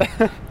Russ?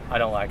 I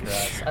don't like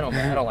Russ. I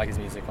don't like his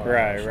music.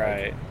 Right.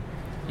 Like,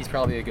 he's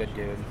probably a good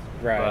dude.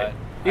 Right.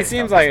 He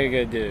seems like a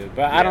good dude,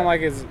 but I don't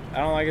like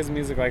his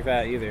music like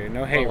that either.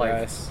 No hate,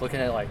 Russ. Looking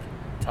at like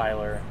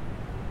Tyler,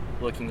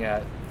 looking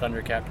at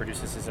Thundercat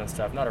produces his own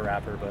stuff. Not a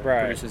rapper, but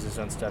produces his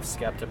own stuff.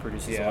 Skepta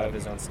produces a lot of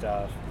his own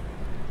stuff.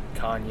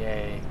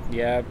 Kanye.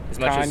 Yeah,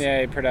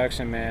 Kanye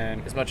production,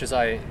 man. As much as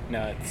I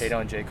nuts. hate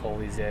on J. Cole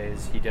these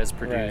days, he does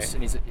produce,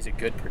 and he's a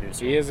good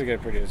producer. He is a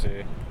good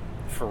producer.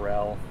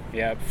 Pherrell.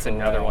 Yep. It's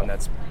another one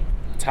that's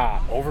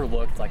top.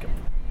 Overlooked like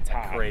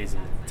top. Crazy.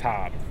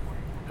 Top.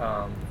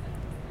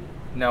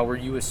 Now, were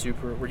you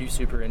super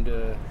into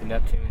the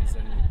Neptunes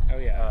and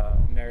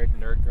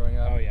nerd growing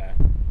up? Oh yeah,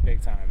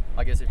 big time.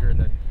 I guess if you're in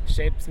the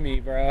shapes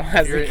me, bro.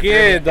 As a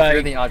kid, if you're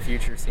in the Odd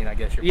Future scene, I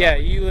guess you're.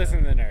 You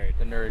listen to Nerd.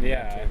 The Nerd.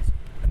 Yeah. Neptunes.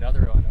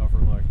 Another one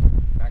overlooked.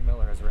 Mac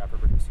Miller as a rapper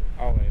producer.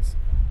 Always.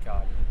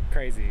 God.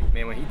 Crazy.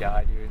 Man, when he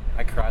died, dude,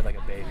 I cried like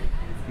a baby.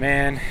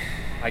 Man.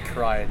 I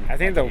cried. I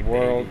think the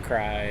world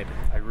cried.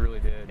 I really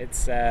did. It's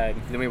sad.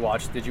 Then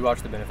did you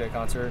watch the benefit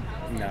concert?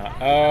 No.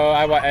 Oh,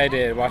 I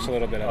did. Watch a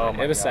little bit of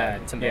it. It was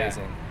sad. It's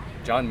amazing.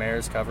 Yeah. John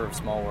Mayer's cover of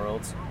Small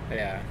Worlds.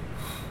 Yeah.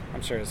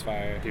 I'm sure it's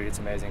fire. Dude, it's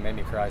amazing. It made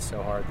me cry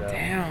so hard, though.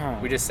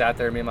 Damn. We just sat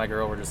there, me and my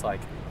girl were just like,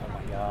 oh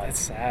my God. That's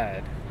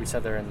sad. We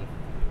sat there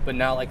but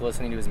now, like,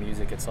 listening to his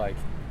music, it's like,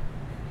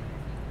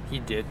 he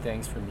did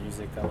things for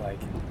music that, like,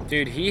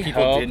 dude,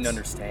 people didn't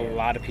understand. A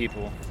lot of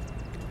people.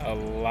 A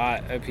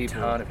lot of people.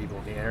 A ton of people.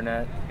 The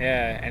internet.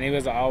 Yeah, and he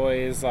was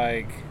always,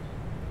 like,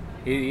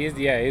 he's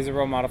a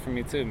role model for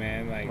me, too,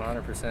 man. Like,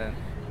 100%.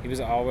 He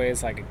was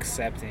always, like,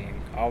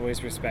 accepting,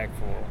 always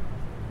respectful.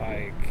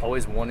 Like,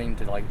 always wanting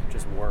to like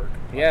just work.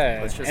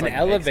 Yeah, just, and like,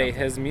 elevate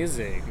his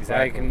music.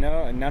 Exactly.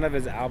 Like none of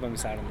his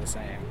albums sounded the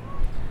same.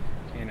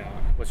 You know.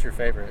 What's your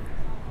favorite?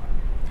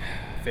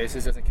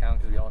 Faces doesn't count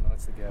because we all know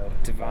it's the GOAT.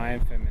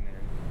 Divine Feminine.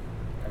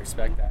 I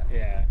respect that.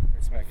 Yeah,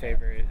 it's my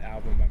favorite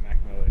album by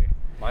Mac Miller.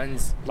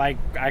 Mine's like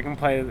I can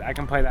play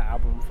the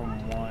album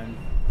from one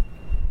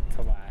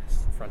to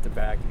last, front to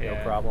back, no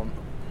problem.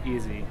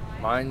 Easy.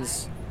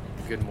 Mine's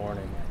Good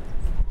Morning.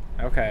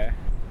 Okay.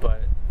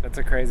 But that's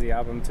a crazy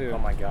album too. Oh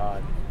my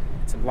God.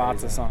 It's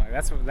lots of songs.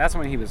 That's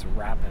when he was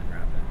rapping.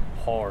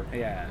 Hard.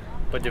 Yeah.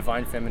 But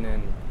Divine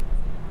Feminine.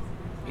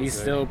 He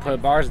still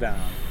put bars down.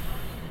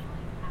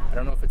 I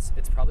don't know if it's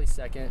probably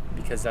second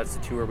because that's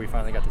the tour we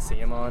finally got to see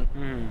him on.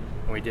 Mm.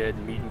 And we did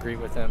meet and greet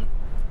with him.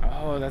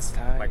 Oh, that's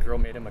tight. My girl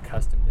made him a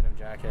custom denim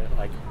jacket,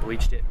 like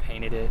bleached it,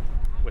 painted it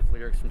with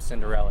lyrics from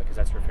Cinderella because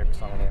that's her favorite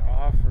song on the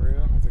album. Oh, for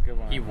real? That's a good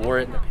one. He wore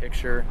it in the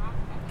picture,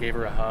 gave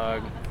her a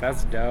hug.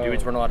 That's dope.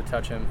 Dudes weren't allowed to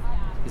touch him.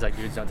 He's like,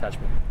 dudes, don't touch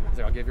me. He's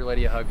like, I'll give your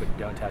lady a hug, but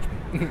don't touch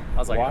me. I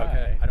was like, why?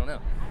 Okay, I don't know.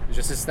 It was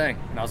just his thing.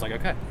 And I was like,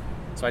 okay.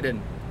 So I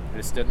didn't. I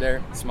just stood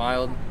there,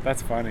 smiled.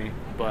 That's funny.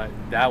 But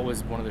that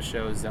was one of the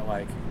shows that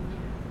like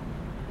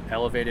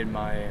elevated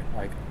my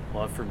like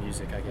love for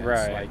music, I guess.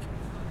 Right. Like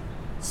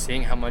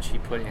seeing how much he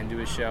put into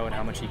his show and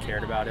how much he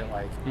cared about it,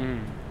 like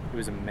it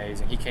was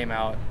amazing. He came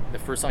out, the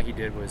first song he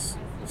did was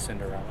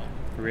Cinderella.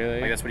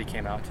 Really? Like that's what he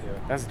came out to.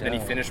 That's dope. Then he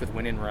finished with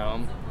When in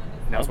Rome.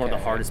 And that was one of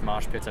the hardest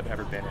mosh pits I've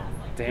ever been in.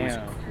 Damn.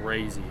 It was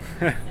crazy.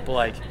 But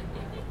like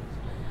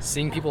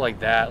seeing people like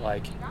that,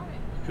 like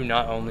who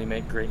not only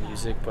make great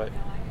music but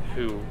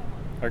who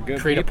are good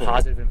create people. A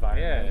positive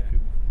environment. Yeah.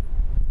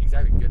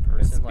 Exactly, good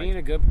person. It's being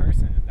a good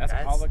person. That's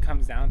all it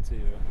comes down to.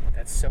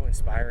 That's so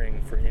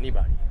inspiring for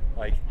anybody.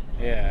 Like,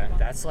 yeah,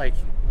 that's like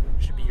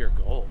should be your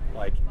goal.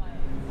 Like,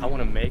 I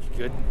want to make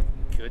good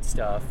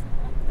stuff,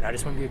 and I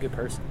just want to be a good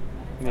person.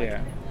 Like,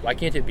 yeah. Why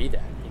can't it be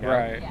that? You know?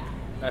 Right.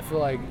 I feel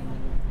like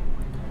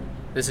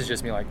this is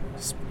just me like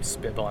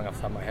spitballing off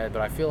the top of my head,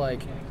 but I feel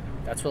like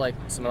that's where like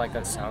some of like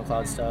that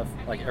SoundCloud stuff.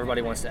 Like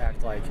everybody wants to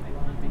act like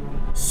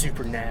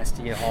super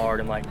nasty and hard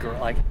and like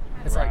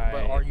it's like,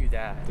 but are you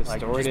that?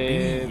 Distorted. Like,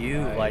 just be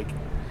you. Like,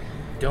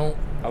 don't.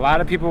 A lot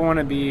of people want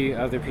to be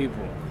other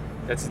people.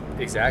 That's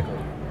exactly.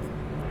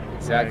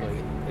 Right.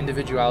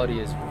 Individuality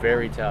is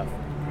very tough.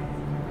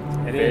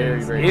 It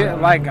is. Very tough.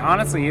 Like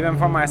honestly, even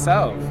for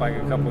myself, like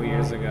a couple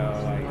years ago,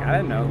 like I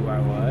didn't know who I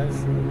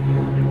was.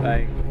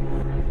 Like,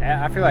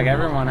 I feel like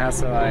everyone has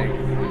to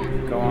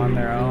like go on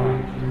their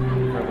own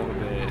for a little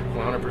bit.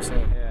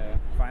 100%. Yeah.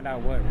 Find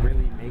out what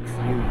really makes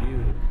you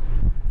you.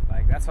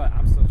 Like that's what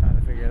I'm still trying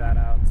to figure that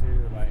out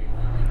too. Like,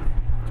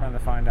 trying to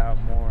find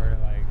out more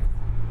like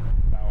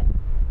about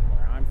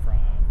where I'm from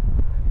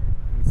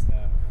and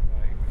stuff.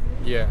 Like,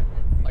 yeah,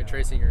 like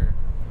tracing your,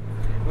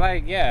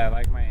 like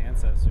like my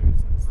ancestors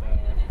and stuff.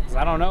 Cause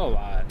I don't know a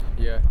lot.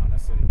 Yeah.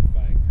 Honestly,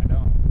 like I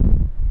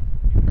don't.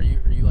 Are you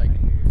like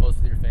close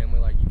with your family?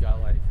 Like you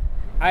got like.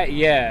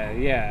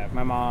 Yeah.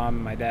 My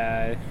mom, my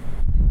dad.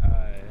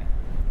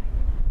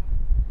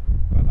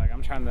 But like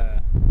I'm trying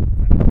to.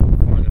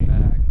 Farther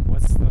back.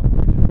 What's the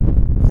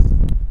origins?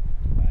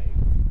 Like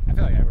I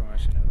feel like everyone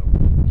should know the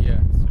origins. Yeah.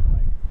 Or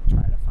like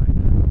try to find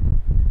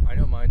out. I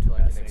know mine to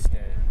like an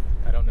extent.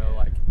 I don't know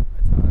like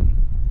a ton,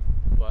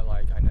 but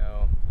like I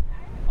know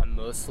I'm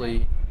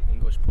mostly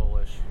English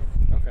Polish.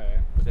 Okay.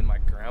 But then my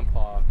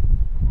grandpa,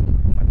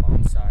 on my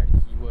mom's side,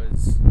 he's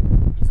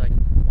like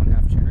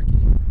 1/2 Cherokee.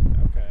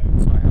 Okay.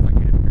 So I have like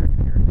Native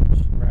American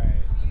heritage.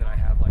 Right. And then I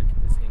have like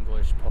this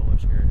English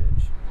Polish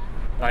heritage.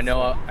 And I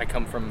know I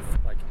come from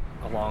like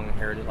a long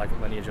heritage, like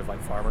lineage of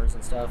like farmers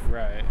and stuff.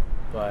 Right.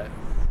 But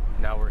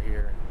now we're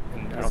here,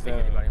 and I don't think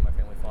anybody in my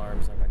family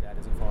farms. Like my dad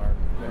doesn't farm.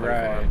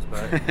 Nobody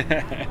farms,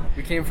 but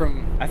we came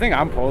from. I think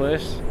I'm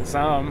Polish.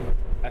 Some.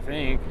 I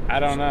think. I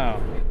don't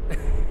know.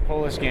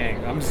 Polish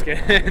gang. I'm just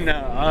kidding. No.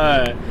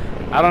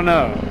 I don't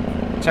know.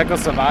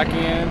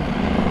 Czechoslovakian.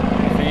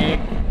 I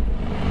think.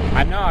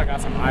 I know I got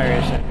some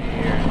Irish in me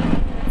here.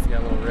 It's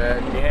got a little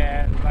red.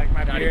 Yeah, like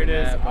my Not beard even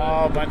is that,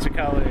 all a bunch of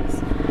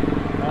colors.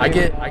 I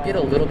get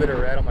a little bit of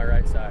red on my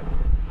right side.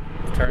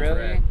 It turns Really?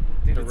 red.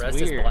 Dude, The it's rest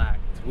weird. is black.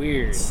 It's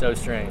weird. It's so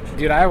strange.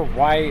 Dude, I have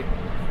white,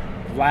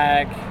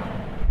 black,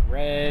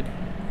 red,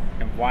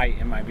 and white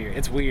in my beard.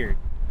 It's weird.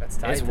 That's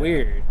tight. It's though.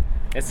 weird.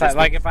 It's This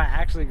like makes- if I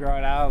actually grow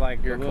it out,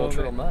 like You're a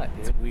cultural bit, mutt,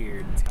 dude. It's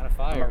weird. It's kind of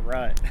I'm a fire.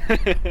 rut.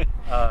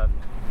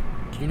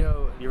 Do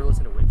you ever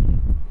listen to Wiki?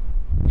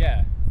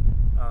 Yeah.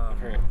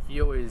 Heard. He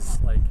always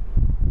like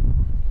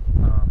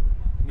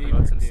New promotes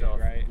York dude, himself.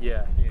 right?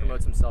 Yeah, he Yeah.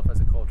 promotes himself as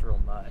a cultural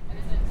mutt.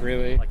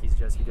 Really? Like he's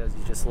just a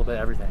little bit of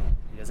everything.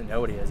 He doesn't know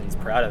what he is, and he's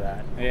proud of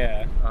that.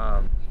 Yeah.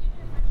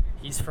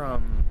 He's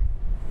from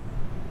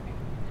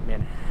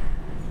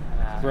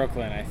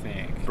Brooklyn, I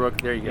think.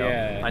 There you go.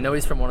 Yeah. I know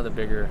he's from one of the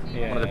bigger.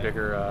 Yeah. What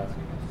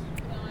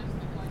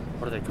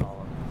do they call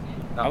them?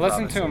 Not I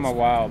listened to him a provinces.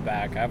 while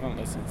back. I haven't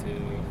listened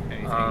to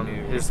anything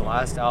new. His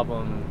last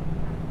album,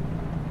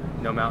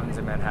 No Mountains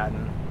in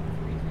Manhattan,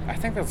 I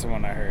think that's the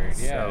one I heard.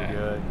 So Yeah.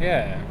 good.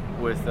 Yeah.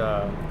 with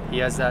he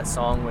has that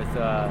song with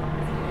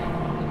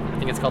I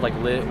think it's called like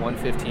Lit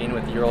 115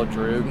 with Earl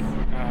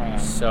Droog.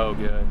 So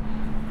good.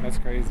 That's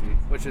crazy.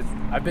 Which is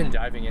I've been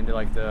diving into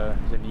like the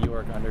New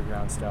York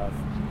underground stuff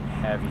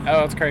heavy.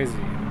 Oh, it's crazy.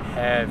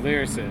 Heavy.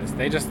 Lyricists.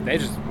 They just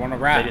want to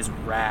rap. They just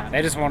rap.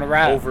 They just want to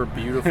rap over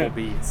beautiful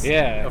beats.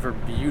 Yeah. Over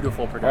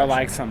beautiful production. Or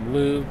like some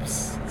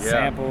loops,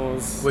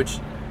 samples. Which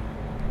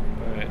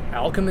But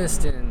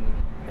Alchemist and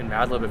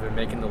Madlib have been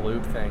making the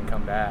loop thing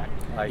come back.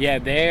 Like, yeah,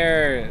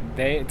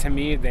 to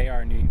me they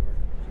are New York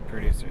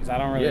producers. I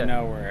don't really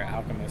know where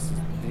Alchemist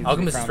is.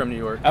 Alchemist is from New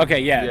York. Okay,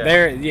 yeah.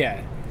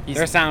 Yeah.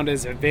 Their sound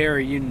is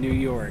very New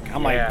York.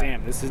 I'm like, Yeah.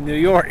 damn, this is New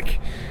York.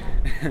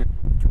 Can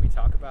we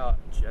talk about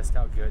just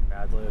how good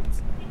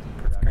Madlib's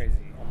production?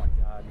 Crazy. Oh my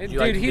god. Dude,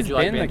 Did he's you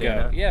like been the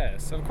Bandana? go.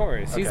 Yes, of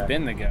course. He's Okay.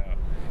 been the go.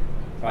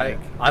 Like,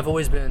 I've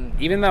always been.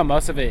 even though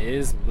most of it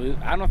is loop,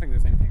 I don't think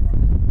there's anything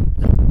wrong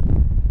with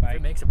loops. If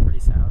it makes a pretty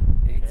sound.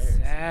 Who cares?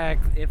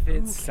 Exactly. If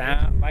it Who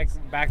sound like cares?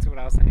 back to what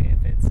I was saying,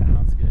 if it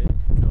sounds good,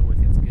 Go with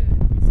it. it's good.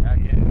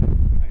 Exactly.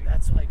 Yeah. Like,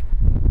 That's like.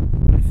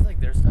 I feel like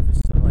their stuff is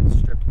so like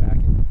stripped back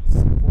and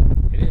simple.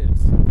 it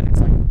is. And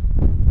it's like,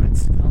 but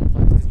it's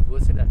complex because you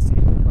listen to that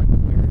sample and you're like,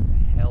 where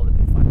the hell did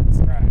they find this?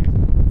 Right.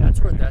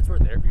 That's where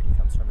their beauty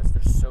comes from. Is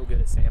they're so good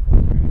at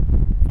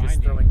sampling. Just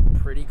Finding. throwing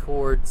pretty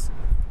chords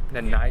and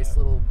a nice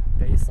little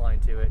bass line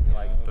to it. And you're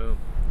like, boom.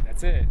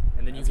 That's it.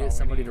 And then you That's all get we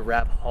somebody need. to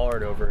rap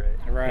hard over it.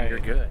 Right. And you're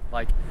good.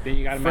 Like Then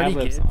you got a Freddie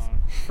Madlib Gibbs.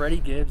 song. Freddie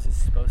Gibbs is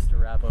supposed to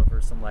rap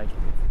over some like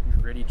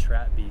gritty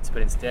trap beats,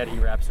 but instead he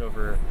raps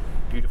over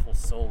beautiful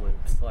soul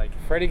loops. Like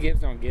Freddie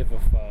Gibbs don't give a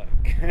fuck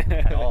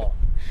at all.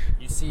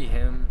 You see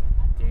him,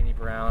 Danny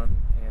Brown,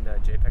 and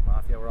JPEG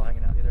Mafia were all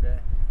hanging out the other day.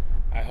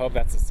 I hope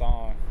that's a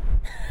song.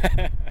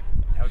 That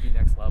would be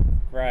next level.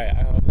 Right.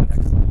 I hope that's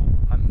a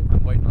song.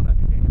 I'm waiting on that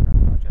new Danny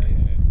Brown project.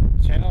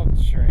 Yeah. Channel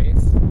Trace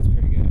is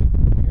pretty good.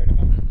 You heard of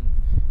him?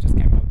 Just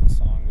came out with a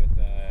song with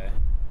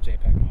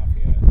JPEG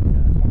Mafia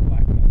called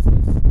Black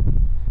Moses.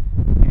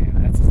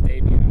 And that's his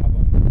debut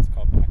album. It's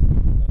called Black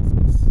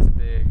Moses. It's a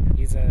big.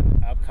 He's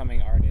an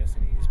upcoming artist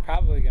and he's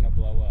probably going to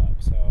blow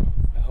up. So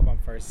I hope I'm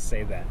first to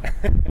say that.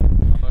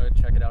 I'm gonna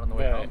check it out on the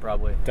way But- home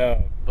probably. Dope.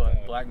 But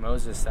dope. Black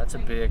Moses, that's a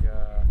big.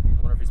 I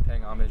wonder if he's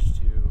paying homage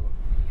to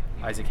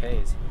Isaac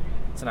Hayes.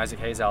 It's an Isaac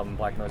Hayes album,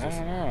 Black I Moses.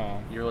 don't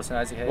know. You ever listen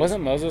to Isaac Hayes?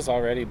 Wasn't Moses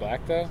already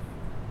black though?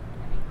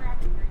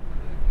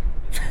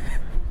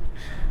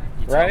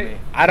 You tell Right? me.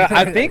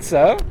 I think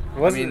so.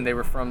 I mean, they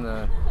were from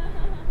the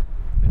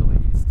Middle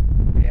East,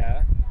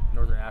 yeah.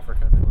 Northern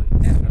Africa, Middle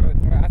East.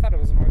 Yeah, I thought it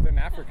was Northern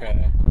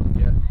Africa.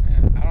 Yeah.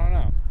 Yeah, I don't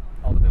know.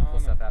 All the biblical I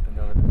don't stuff happened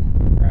over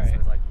there. Right. So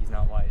it's like he's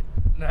not white.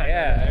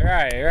 Yeah,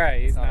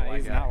 Right. He's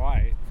not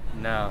white.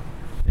 No,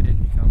 they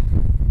didn't become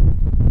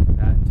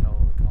that until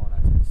the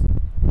colonizers.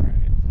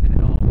 Right. And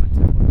it all went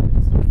to what it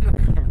is.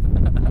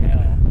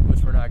 Yeah.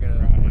 Which we're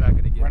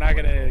not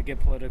gonna get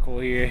political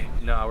here.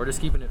 No, we're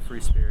just keeping it free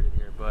spirited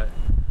here. But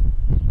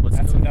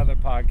that's another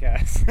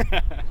podcast.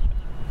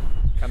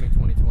 Coming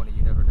 2020,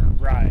 you never know.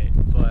 Right.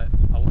 But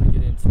I want to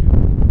get into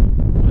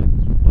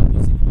what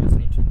music you're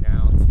listening to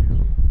now. To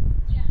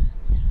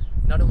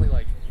not only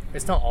like,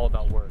 it's not all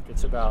about work.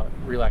 It's about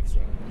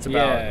relaxing. It's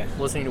about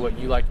listening to what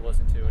you like to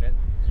listen to. And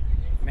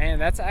man,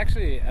 that's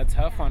actually a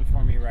tough one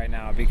for me right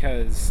now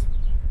because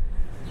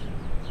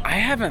I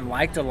haven't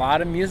liked a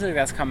lot of music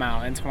that's come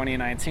out in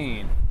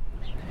 2019.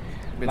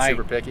 Been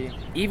super picky.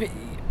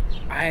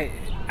 I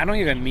don't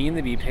even mean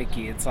to be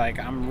picky. It's like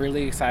I'm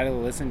really excited to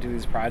listen to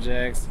these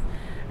projects,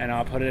 and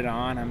I'll put it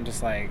on. I'm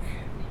just like,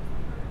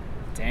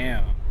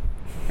 damn.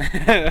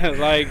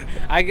 Like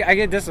I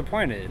get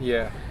disappointed.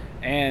 Yeah.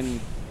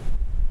 And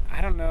I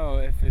don't know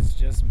if it's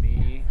just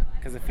me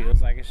because it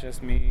feels like it's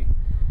just me,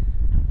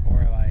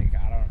 or like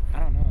I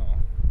don't know.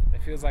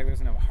 It feels like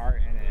there's no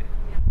heart in it.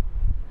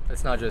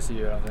 It's not just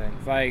you, I don't think.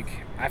 Like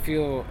I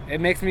feel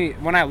it makes me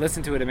when I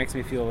listen to it, it makes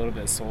me feel a little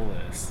bit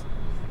soulless.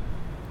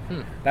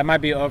 That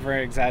might be over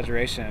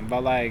exaggeration,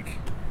 but like.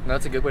 No,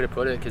 that's a good way to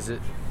put it because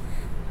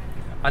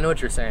I know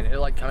what you're saying. It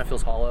like kind of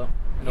feels hollow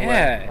in a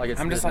way. Like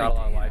I'm just there's not a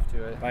lot of life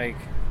to it. Like,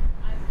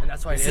 and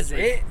that's why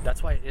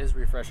that's why it is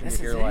refreshing to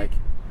hear like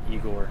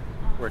Igor,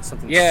 where it's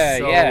something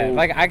so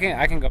like I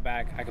can go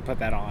back, I can put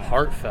that on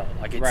heartfelt,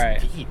 like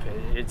it's deep.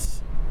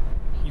 It's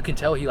you can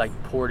tell he like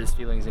poured his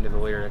feelings into the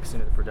lyrics,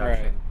 into the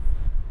production.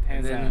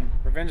 Hands down.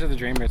 Revenge of the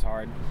Dreamer is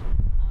hard.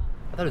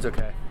 I thought it was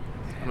okay.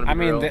 I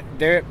mean,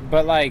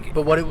 but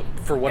what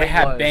it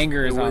had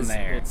bangers on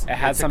there. It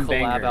had some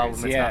bangers.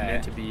 Album. It's not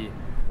meant to be.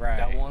 Right.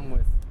 That one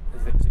with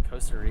is it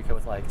Costa Rica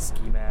with like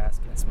Ski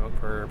Mask and Smoke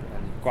Perp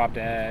and Guap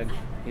Dad.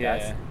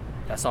 Yeah.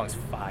 That song's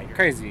fire.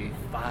 Crazy.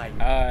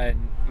 Fire.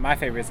 My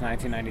favorite's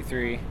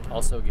 1993.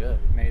 Also good.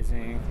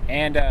 Amazing.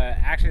 And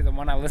actually, the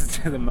one I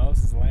listen to the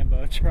most is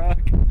Lambo Truck,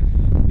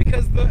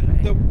 because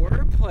the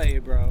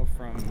wordplay, bro,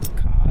 from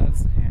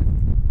Cause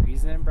and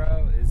Reason,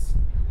 bro, is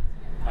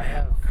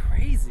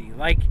crazy.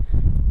 Like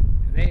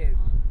it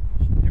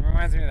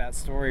reminds me of that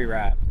story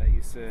rap that they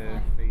used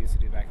to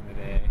do back in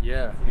the day.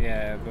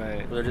 Yeah,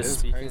 but they're just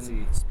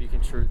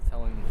speaking truth,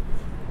 telling.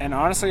 And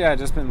honestly, I've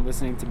just been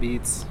listening to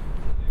beats.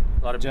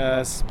 A lot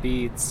of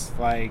beats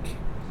like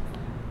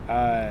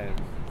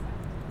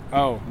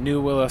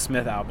new Willow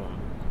Smith album.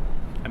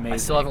 Amazing. I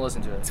still haven't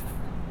listened to it. It's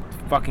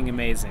fucking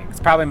amazing. It's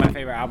probably my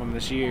favorite album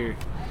this year.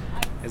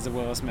 Is the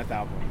Willow Smith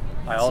album.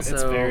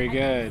 It's very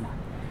good.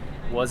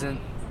 Wasn't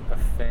a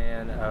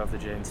fan of the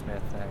Jaden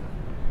Smith thing.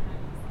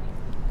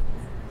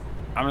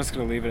 I'm just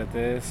gonna leave it at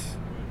this.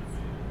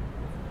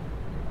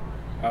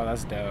 Oh,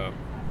 that's dope.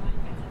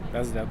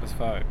 That's dope as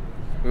fuck.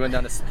 We went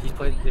down to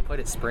they played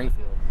at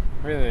Springfield.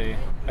 Really?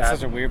 That's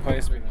such a weird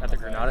place. At the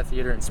Granada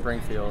Theater in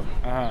Springfield.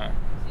 Uh-huh.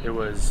 It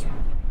was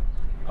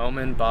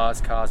Omen, Boz,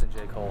 Cause, and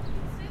J. Cole.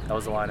 That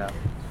was the lineup.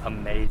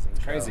 Amazing.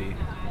 It's crazy.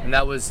 And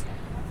that was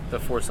the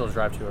Forest Hills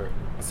Drive tour.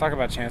 Let's talk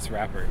about Chance the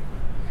Rapper.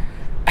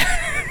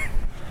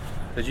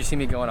 Did you see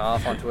me going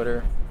off on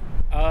Twitter?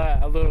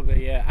 A little bit,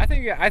 yeah. I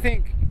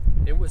think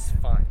it was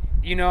fine.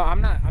 You know,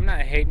 I'm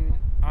not hating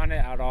on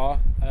it at all.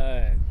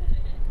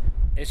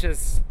 It's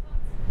just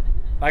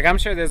like I'm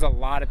sure there's a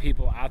lot of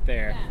people out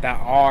there that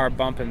are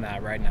bumping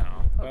that right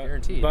now.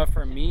 Guaranteed. But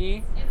for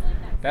me,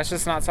 that's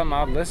just not something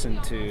I'll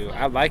listen to.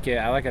 I like it.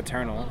 I like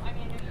Eternal.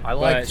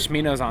 But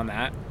Shmino's on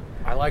that.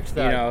 I liked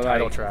that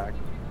title track.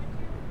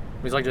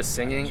 He was like just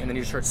singing, and then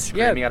he just started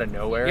screaming out of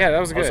nowhere. Yeah, that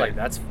was good. I was like,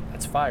 that's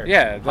fire.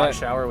 Yeah, Hot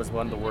Shower was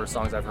one of the worst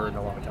songs I've heard in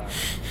a long time.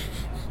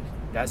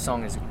 That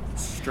song is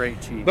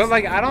straight cheeks. But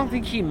like, I don't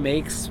think he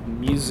makes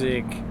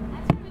music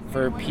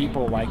for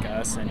people like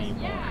us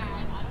anymore.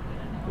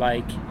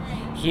 Like,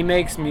 he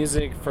makes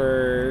music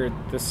for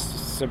the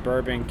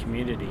suburban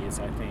communities,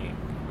 I think.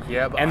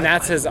 Yeah, but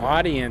that's his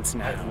audience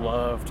now. I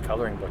loved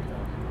Coloring Book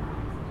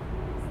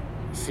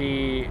though.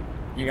 See,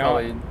 I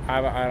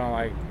don't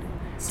like.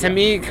 To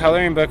me,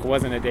 Coloring Book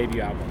wasn't a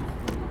debut album.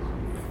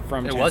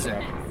 It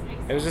wasn't.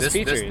 It was just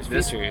features.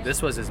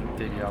 This was his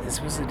debut album.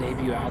 This was a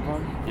debut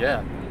album?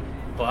 Yeah.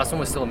 The last one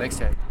was still a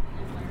mixtape.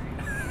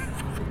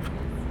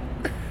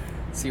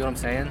 See what I'm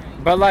saying?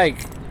 But like,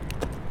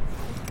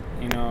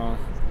 you know,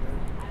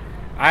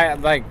 I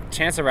like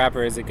Chance the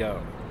Rapper is a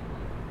GOAT.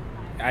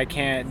 I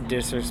can't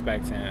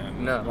disrespect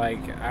him. No. Like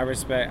I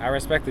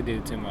respect the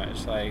dude too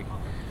much. Like,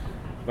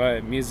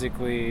 but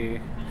musically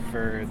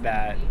for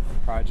that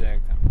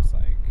project, I'm just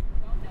like,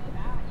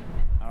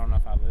 I don't know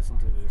if I listen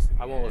to this again.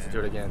 I won't listen to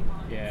it again.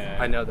 Yeah.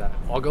 I know that.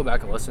 I'll go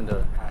back and listen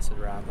to acid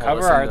rap.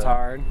 Cover art's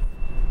hard.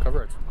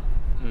 Cover art's.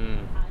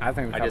 I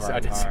think the cover art's hard. I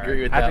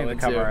disagree with that. I think the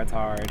cover art's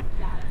hard.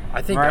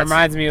 I think it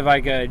reminds me of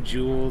like a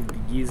Jewel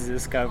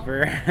Yeezus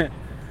cover.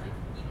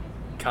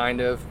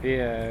 Kind of.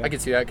 Yeah. I can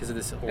see that because of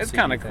this whole. It's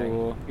kind of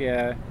cool.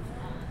 Yeah.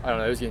 I don't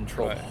know. It was getting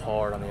trolled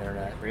hard on the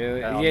internet. Really?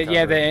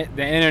 Yeah. The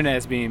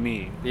internet's being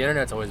mean. The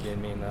internet's always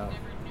being mean though.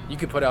 You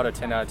could put out a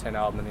 10 out of 10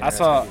 album. And I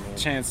saw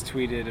Chance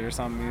tweeted or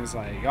something. He was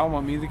like, "Y'all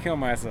want me to kill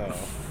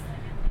myself?"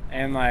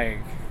 And like,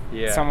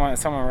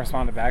 someone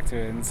responded back to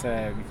it and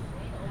said,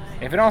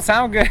 "If it don't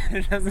sound good,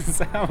 it doesn't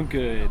sound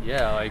good."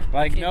 Yeah,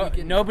 like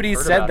nobody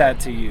said that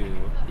to you.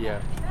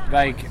 Yeah.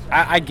 Like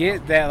I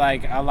get that.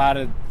 Like a lot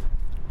of,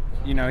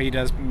 you know, he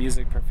does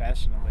music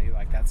professionally.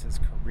 Like that's his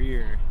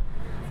career.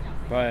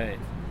 But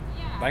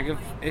like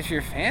if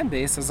your fan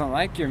base doesn't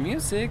like your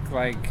music,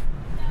 like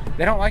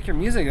they don't like your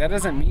music, that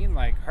doesn't mean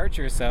like hurt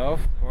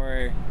yourself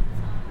or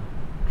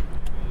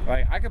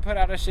like I could put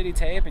out a shitty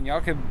tape and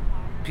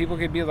people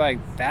could be like,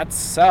 that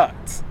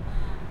sucked.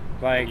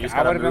 Like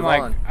I would have been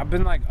like, I've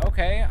been like,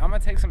 okay, I'm gonna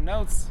take some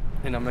notes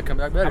and I'm gonna come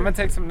back better. I'm gonna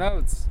take some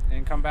notes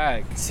and come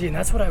back. See, and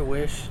that's what I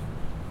wish.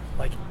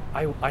 Like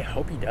I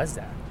hope he does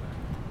that.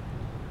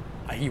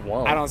 He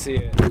won't. I don't see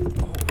it.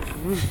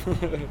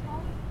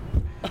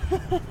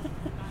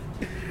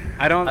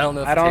 I don't know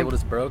if the table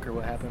just broke or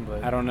what happened,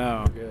 but I don't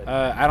know. Good.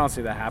 I don't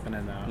see that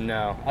happening though.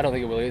 No, I don't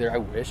think it will either. I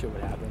wish it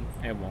would happen.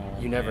 It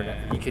won't. You never know.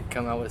 You could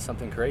come out with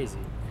something crazy.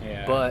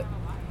 Yeah. But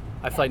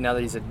I feel like now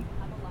that he's a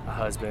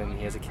husband,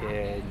 he has a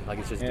kid, like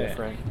it's just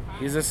different.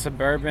 He's a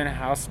suburban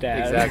house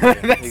dad.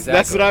 Exactly.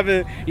 That's what I've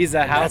been. He's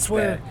a house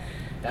dad.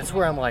 That's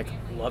where I'm like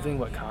loving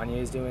what Kanye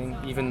is doing,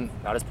 even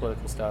not his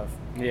political stuff.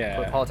 Yeah.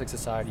 Put politics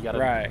aside, you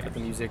gotta put the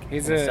music.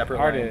 He's in a an separate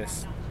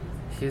artist.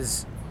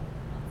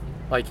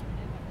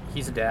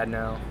 He's a dad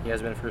now. He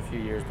has been for a few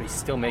years, but he's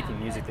still making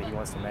music that he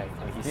wants to make.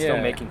 Like he's still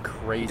making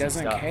crazy stuff.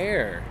 He doesn't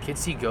care. Kids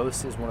See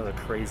Ghosts is one of the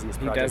craziest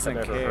projects I've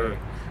ever heard.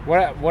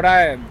 What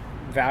I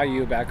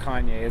value about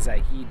Kanye is that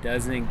he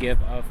doesn't give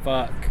a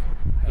fuck.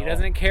 He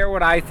doesn't care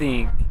what I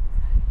think.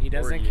 He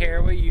doesn't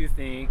care what you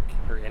think.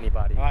 Or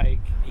anybody. Like,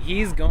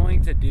 he's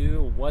going to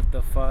do what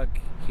the fuck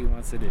he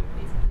wants to do.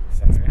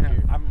 So, that's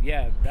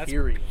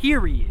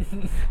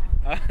period.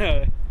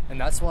 And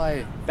that's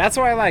why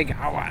like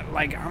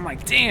I'm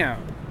like,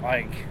 damn,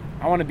 like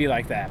I want to be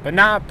like that, but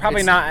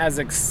probably not as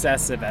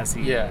excessive as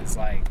he is.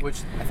 Like,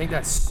 which I think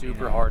that's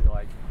super hard to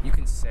like. You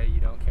can say you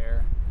don't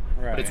care,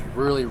 but it's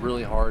really,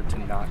 really hard to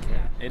not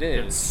care. It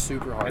is. It's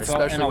super hard,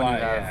 especially when you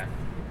have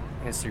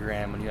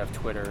Instagram, when you have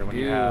Twitter, when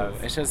you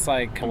have. It's just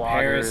like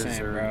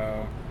comparison,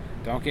 bro.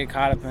 Don't get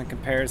caught up in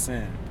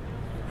comparison.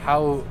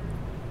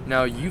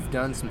 Now you've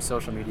done some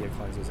social media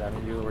cleanses,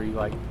 haven't you? Where you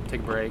like take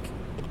a break.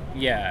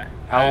 Yeah,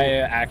 I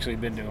actually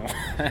been doing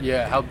one.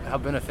 Yeah, how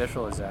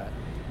beneficial is that,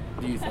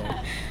 do you think?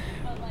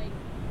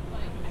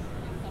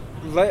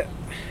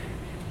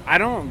 I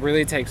don't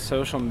really take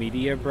social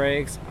media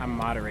breaks. I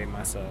moderate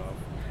myself.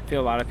 I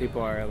feel a lot of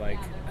people are like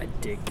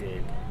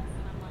addicted.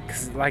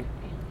 Because like,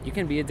 you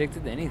can be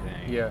addicted to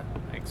anything. Yeah.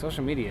 Like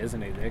social media is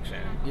an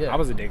addiction. Yeah. I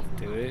was addicted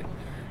to it.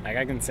 Like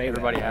I can say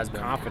everybody that has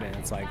with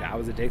confidence. Like I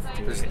was addicted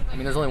to it. I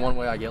mean, there's only one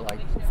way I get like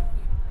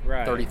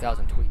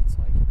 30,000 tweets.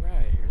 Like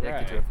you're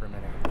addicted to it for a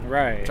minute.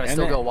 Right. Which I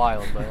still go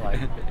wild, but like.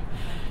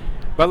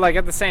 But like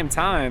at the same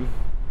time,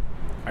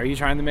 are you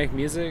trying to make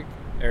music?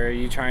 Or are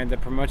you trying to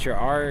promote your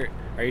art?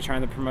 Are you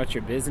trying to promote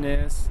your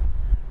business?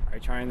 Are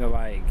you trying to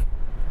like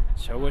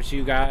show what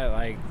you got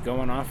like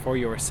going on for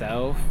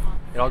yourself?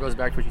 It all goes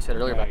back to what you said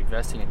earlier about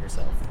investing in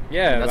yourself.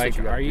 Yeah, like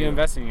are you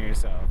investing in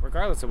yourself,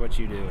 regardless of what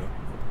you do?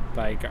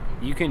 Like I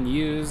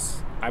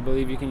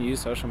believe you can use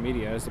social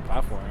media as a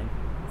platform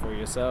for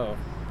yourself.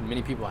 And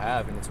many people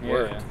have, and it's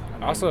worked. I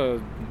mean,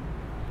 also,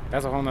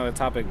 that's a whole nother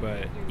topic,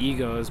 but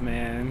egos,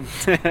 man.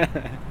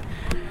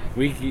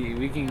 we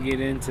can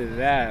get into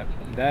that.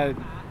 That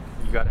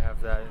you gotta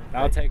have that.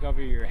 That'll take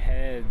over your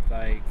head,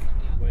 like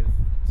with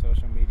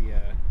social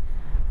media.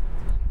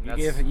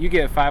 You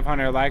get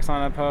 500 likes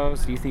on a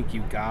post, you think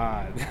you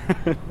God.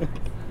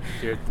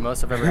 Dude, the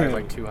most I've ever had is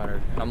like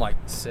 200. I'm like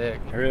sick.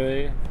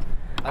 Really?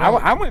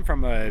 I went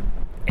from a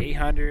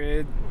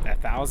 800,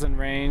 1,000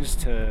 range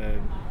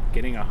to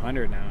getting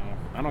 100 now.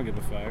 I don't give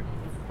a fuck.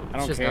 I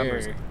don't care.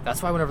 Numbers.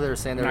 That's why whenever they were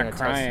saying they're not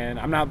crying,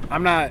 I'm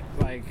not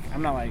like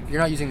you're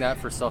not using that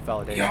for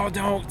self-validation. Y'all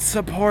don't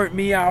support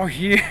me out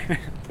here.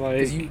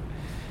 Because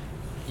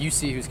you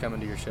see who's coming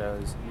to your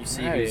shows. You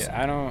see who's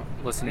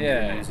listening to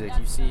your music.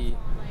 You see,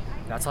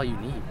 that's all you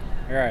need.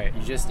 Right.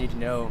 You just need to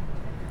know.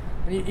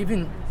 I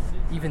mean,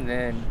 even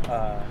then,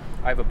 I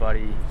have a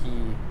buddy.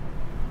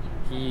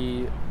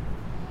 He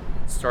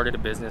started a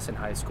business in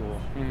high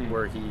school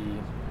where he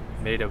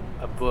made a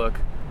book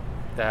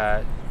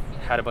that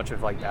had a bunch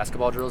of like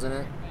basketball drills in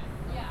it,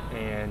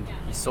 and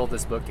he sold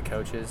this book to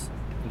coaches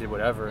and did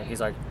whatever. And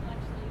he's like,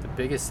 the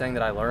biggest thing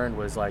that I learned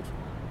was like,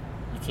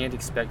 you can't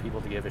expect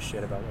people to give a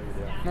shit about what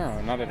you're doing.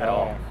 No, not at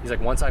all. He's like,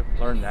 once I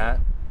learned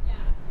that,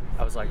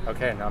 I was like,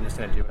 okay, now I'm just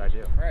gonna do what I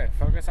do. Right.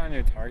 Focus on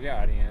your target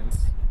audience.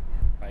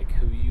 Like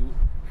who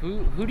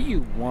do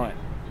you want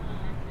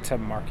to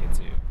market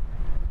to?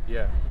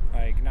 Yeah.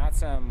 Like not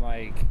some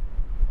like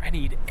I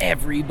need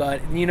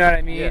everybody. You know what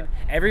I mean? Yeah.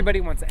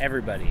 Everybody wants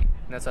everybody.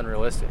 And that's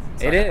unrealistic.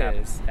 It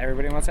is.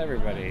 Everybody wants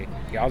everybody.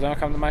 Y'all don't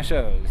come to my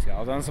shows.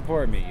 Y'all don't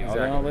support me. Y'all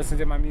don't listen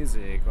to my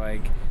music.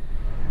 Like,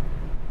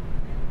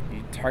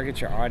 you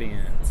target your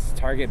audience.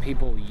 Target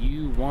people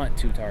you want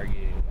to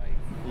target.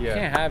 Like, You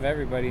can't have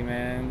everybody,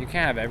 man. You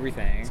can't have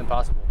everything. It's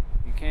impossible.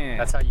 You can't.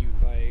 That's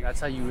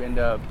how you end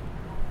up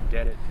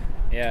dead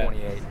at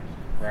 28.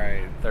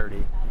 Right.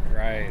 30.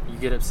 Right. You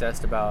get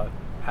obsessed about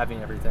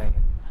having everything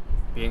and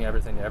being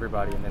everything to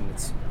everybody, and then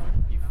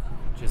you've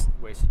just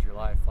wasted your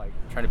life like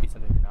trying to be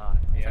something you're not.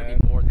 Trying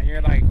to be more than and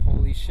you're like,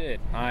 holy shit,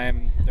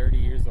 I'm 30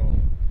 years old.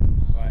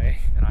 Like,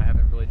 and I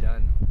haven't really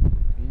done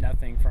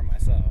nothing for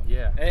myself.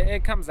 Yeah.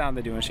 It comes down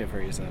to doing shit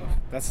for yourself.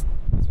 That's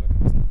what it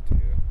comes down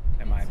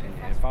to, in my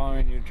opinion.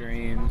 Following your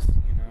dreams,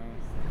 you know.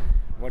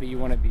 What do you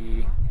want to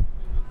be?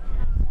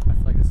 I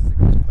feel like this is a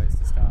good place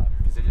to stop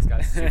because it just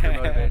got super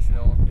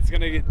motivational. It's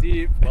gonna get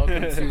deep.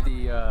 Welcome to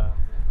the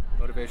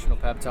motivational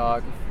pep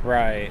talk.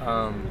 Right.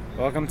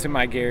 Welcome to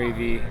my Gary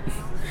V.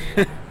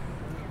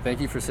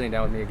 Thank you for sitting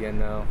down with me again,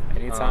 though.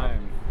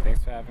 Anytime.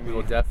 Thanks for having me. We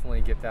will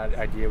definitely get that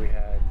idea we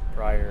had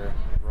prior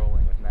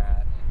rolling with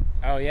Matt.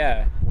 Oh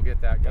yeah. We'll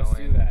get that going. Let's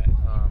do that.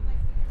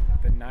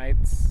 The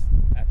nights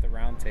at the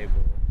round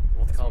table.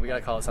 We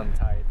gotta call it something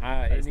tight.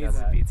 It needs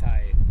to be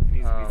tight. It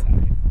needs to be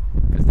tight.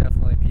 Because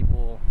definitely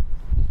people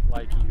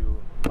like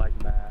you, like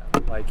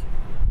Matt, like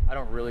I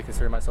don't really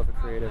consider myself a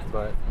creative,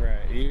 but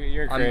right,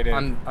 you're creative.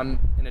 I'm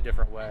in a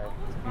different way.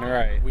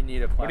 Right. We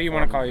need a platform. What do you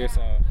want to call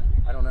yourself?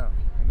 I don't know.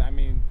 I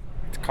mean,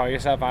 to call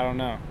yourself, I don't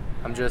know.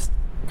 I'm just.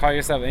 Call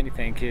yourself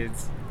anything,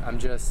 kids. I'm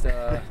just.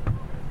 I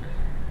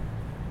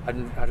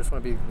just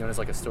want to be known as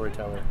like a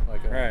storyteller.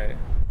 Right.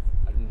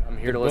 I'm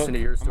here to listen to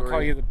your story. I'm gonna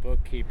call you the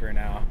bookkeeper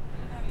now.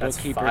 That's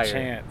bookkeeper fire.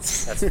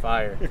 Chance. That's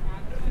fire.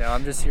 No,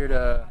 I'm just here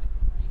to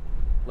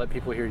let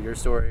people hear your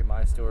story,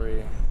 my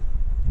story,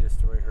 his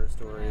story, her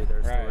story,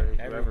 their story,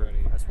 whoever.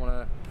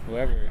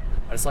 Everybody.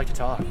 I just like to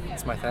talk.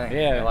 It's my thing.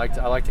 Yeah.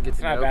 I like to get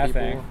to know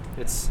people. Thing.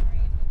 It's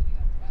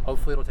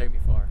hopefully it'll take me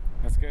far.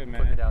 That's good, man.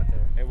 Putting it out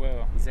there. It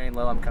will. Zane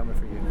Lowe, I'm coming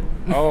for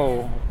you.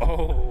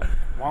 Oh.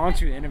 Why don't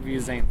you interview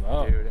Zane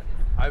Lowe? Dude,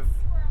 I've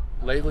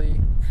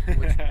lately.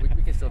 Which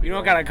we can still be. You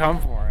don't gotta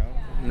come for him.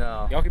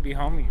 No. Y'all could be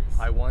homies.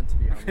 I want to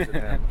be homies with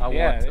him. I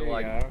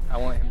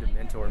want him to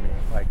mentor me.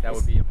 Like that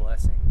would be a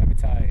blessing. That'd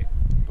be tight.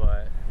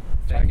 But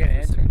thank you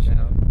for sitting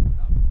down.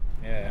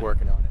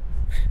 Working on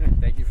it.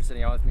 Thank you for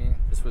sitting down with me.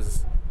 This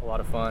was a lot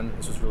of fun.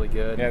 This was really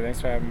good. Yeah,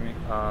 thanks for having me.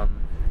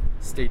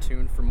 Stay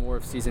tuned for more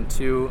of season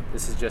 2.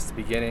 This is just the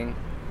beginning.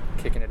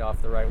 Kicking it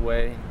off the right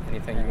way.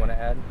 Anything you want to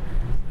add?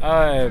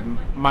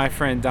 My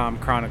friend Dom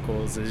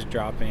Chronicles is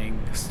dropping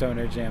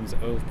Stoner Jams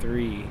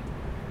 03.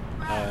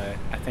 I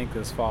think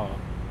this fall,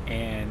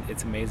 and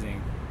it's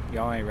amazing.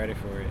 Y'all ain't ready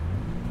for it.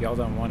 Y'all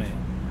don't want it,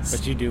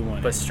 but you do want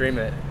it. But stream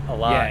it a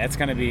lot. Yeah, it's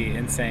gonna be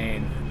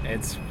insane.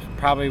 It's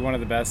probably one of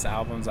the best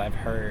albums I've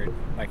heard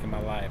like in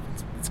my life.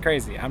 It's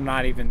crazy. I'm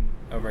not even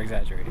over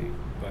exaggerating,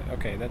 but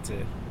okay, that's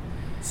it.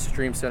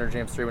 Stream Stoner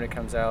Jams 3 when it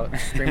comes out.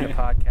 Stream the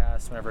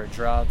podcast whenever it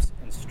drops,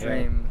 and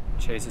stream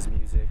Chase's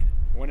music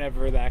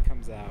whenever that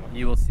comes out.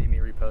 You will see me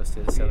repost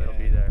it, so it'll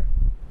be there.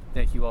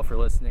 Thank you all for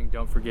listening.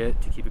 Don't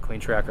forget to keep a clean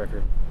track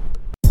record.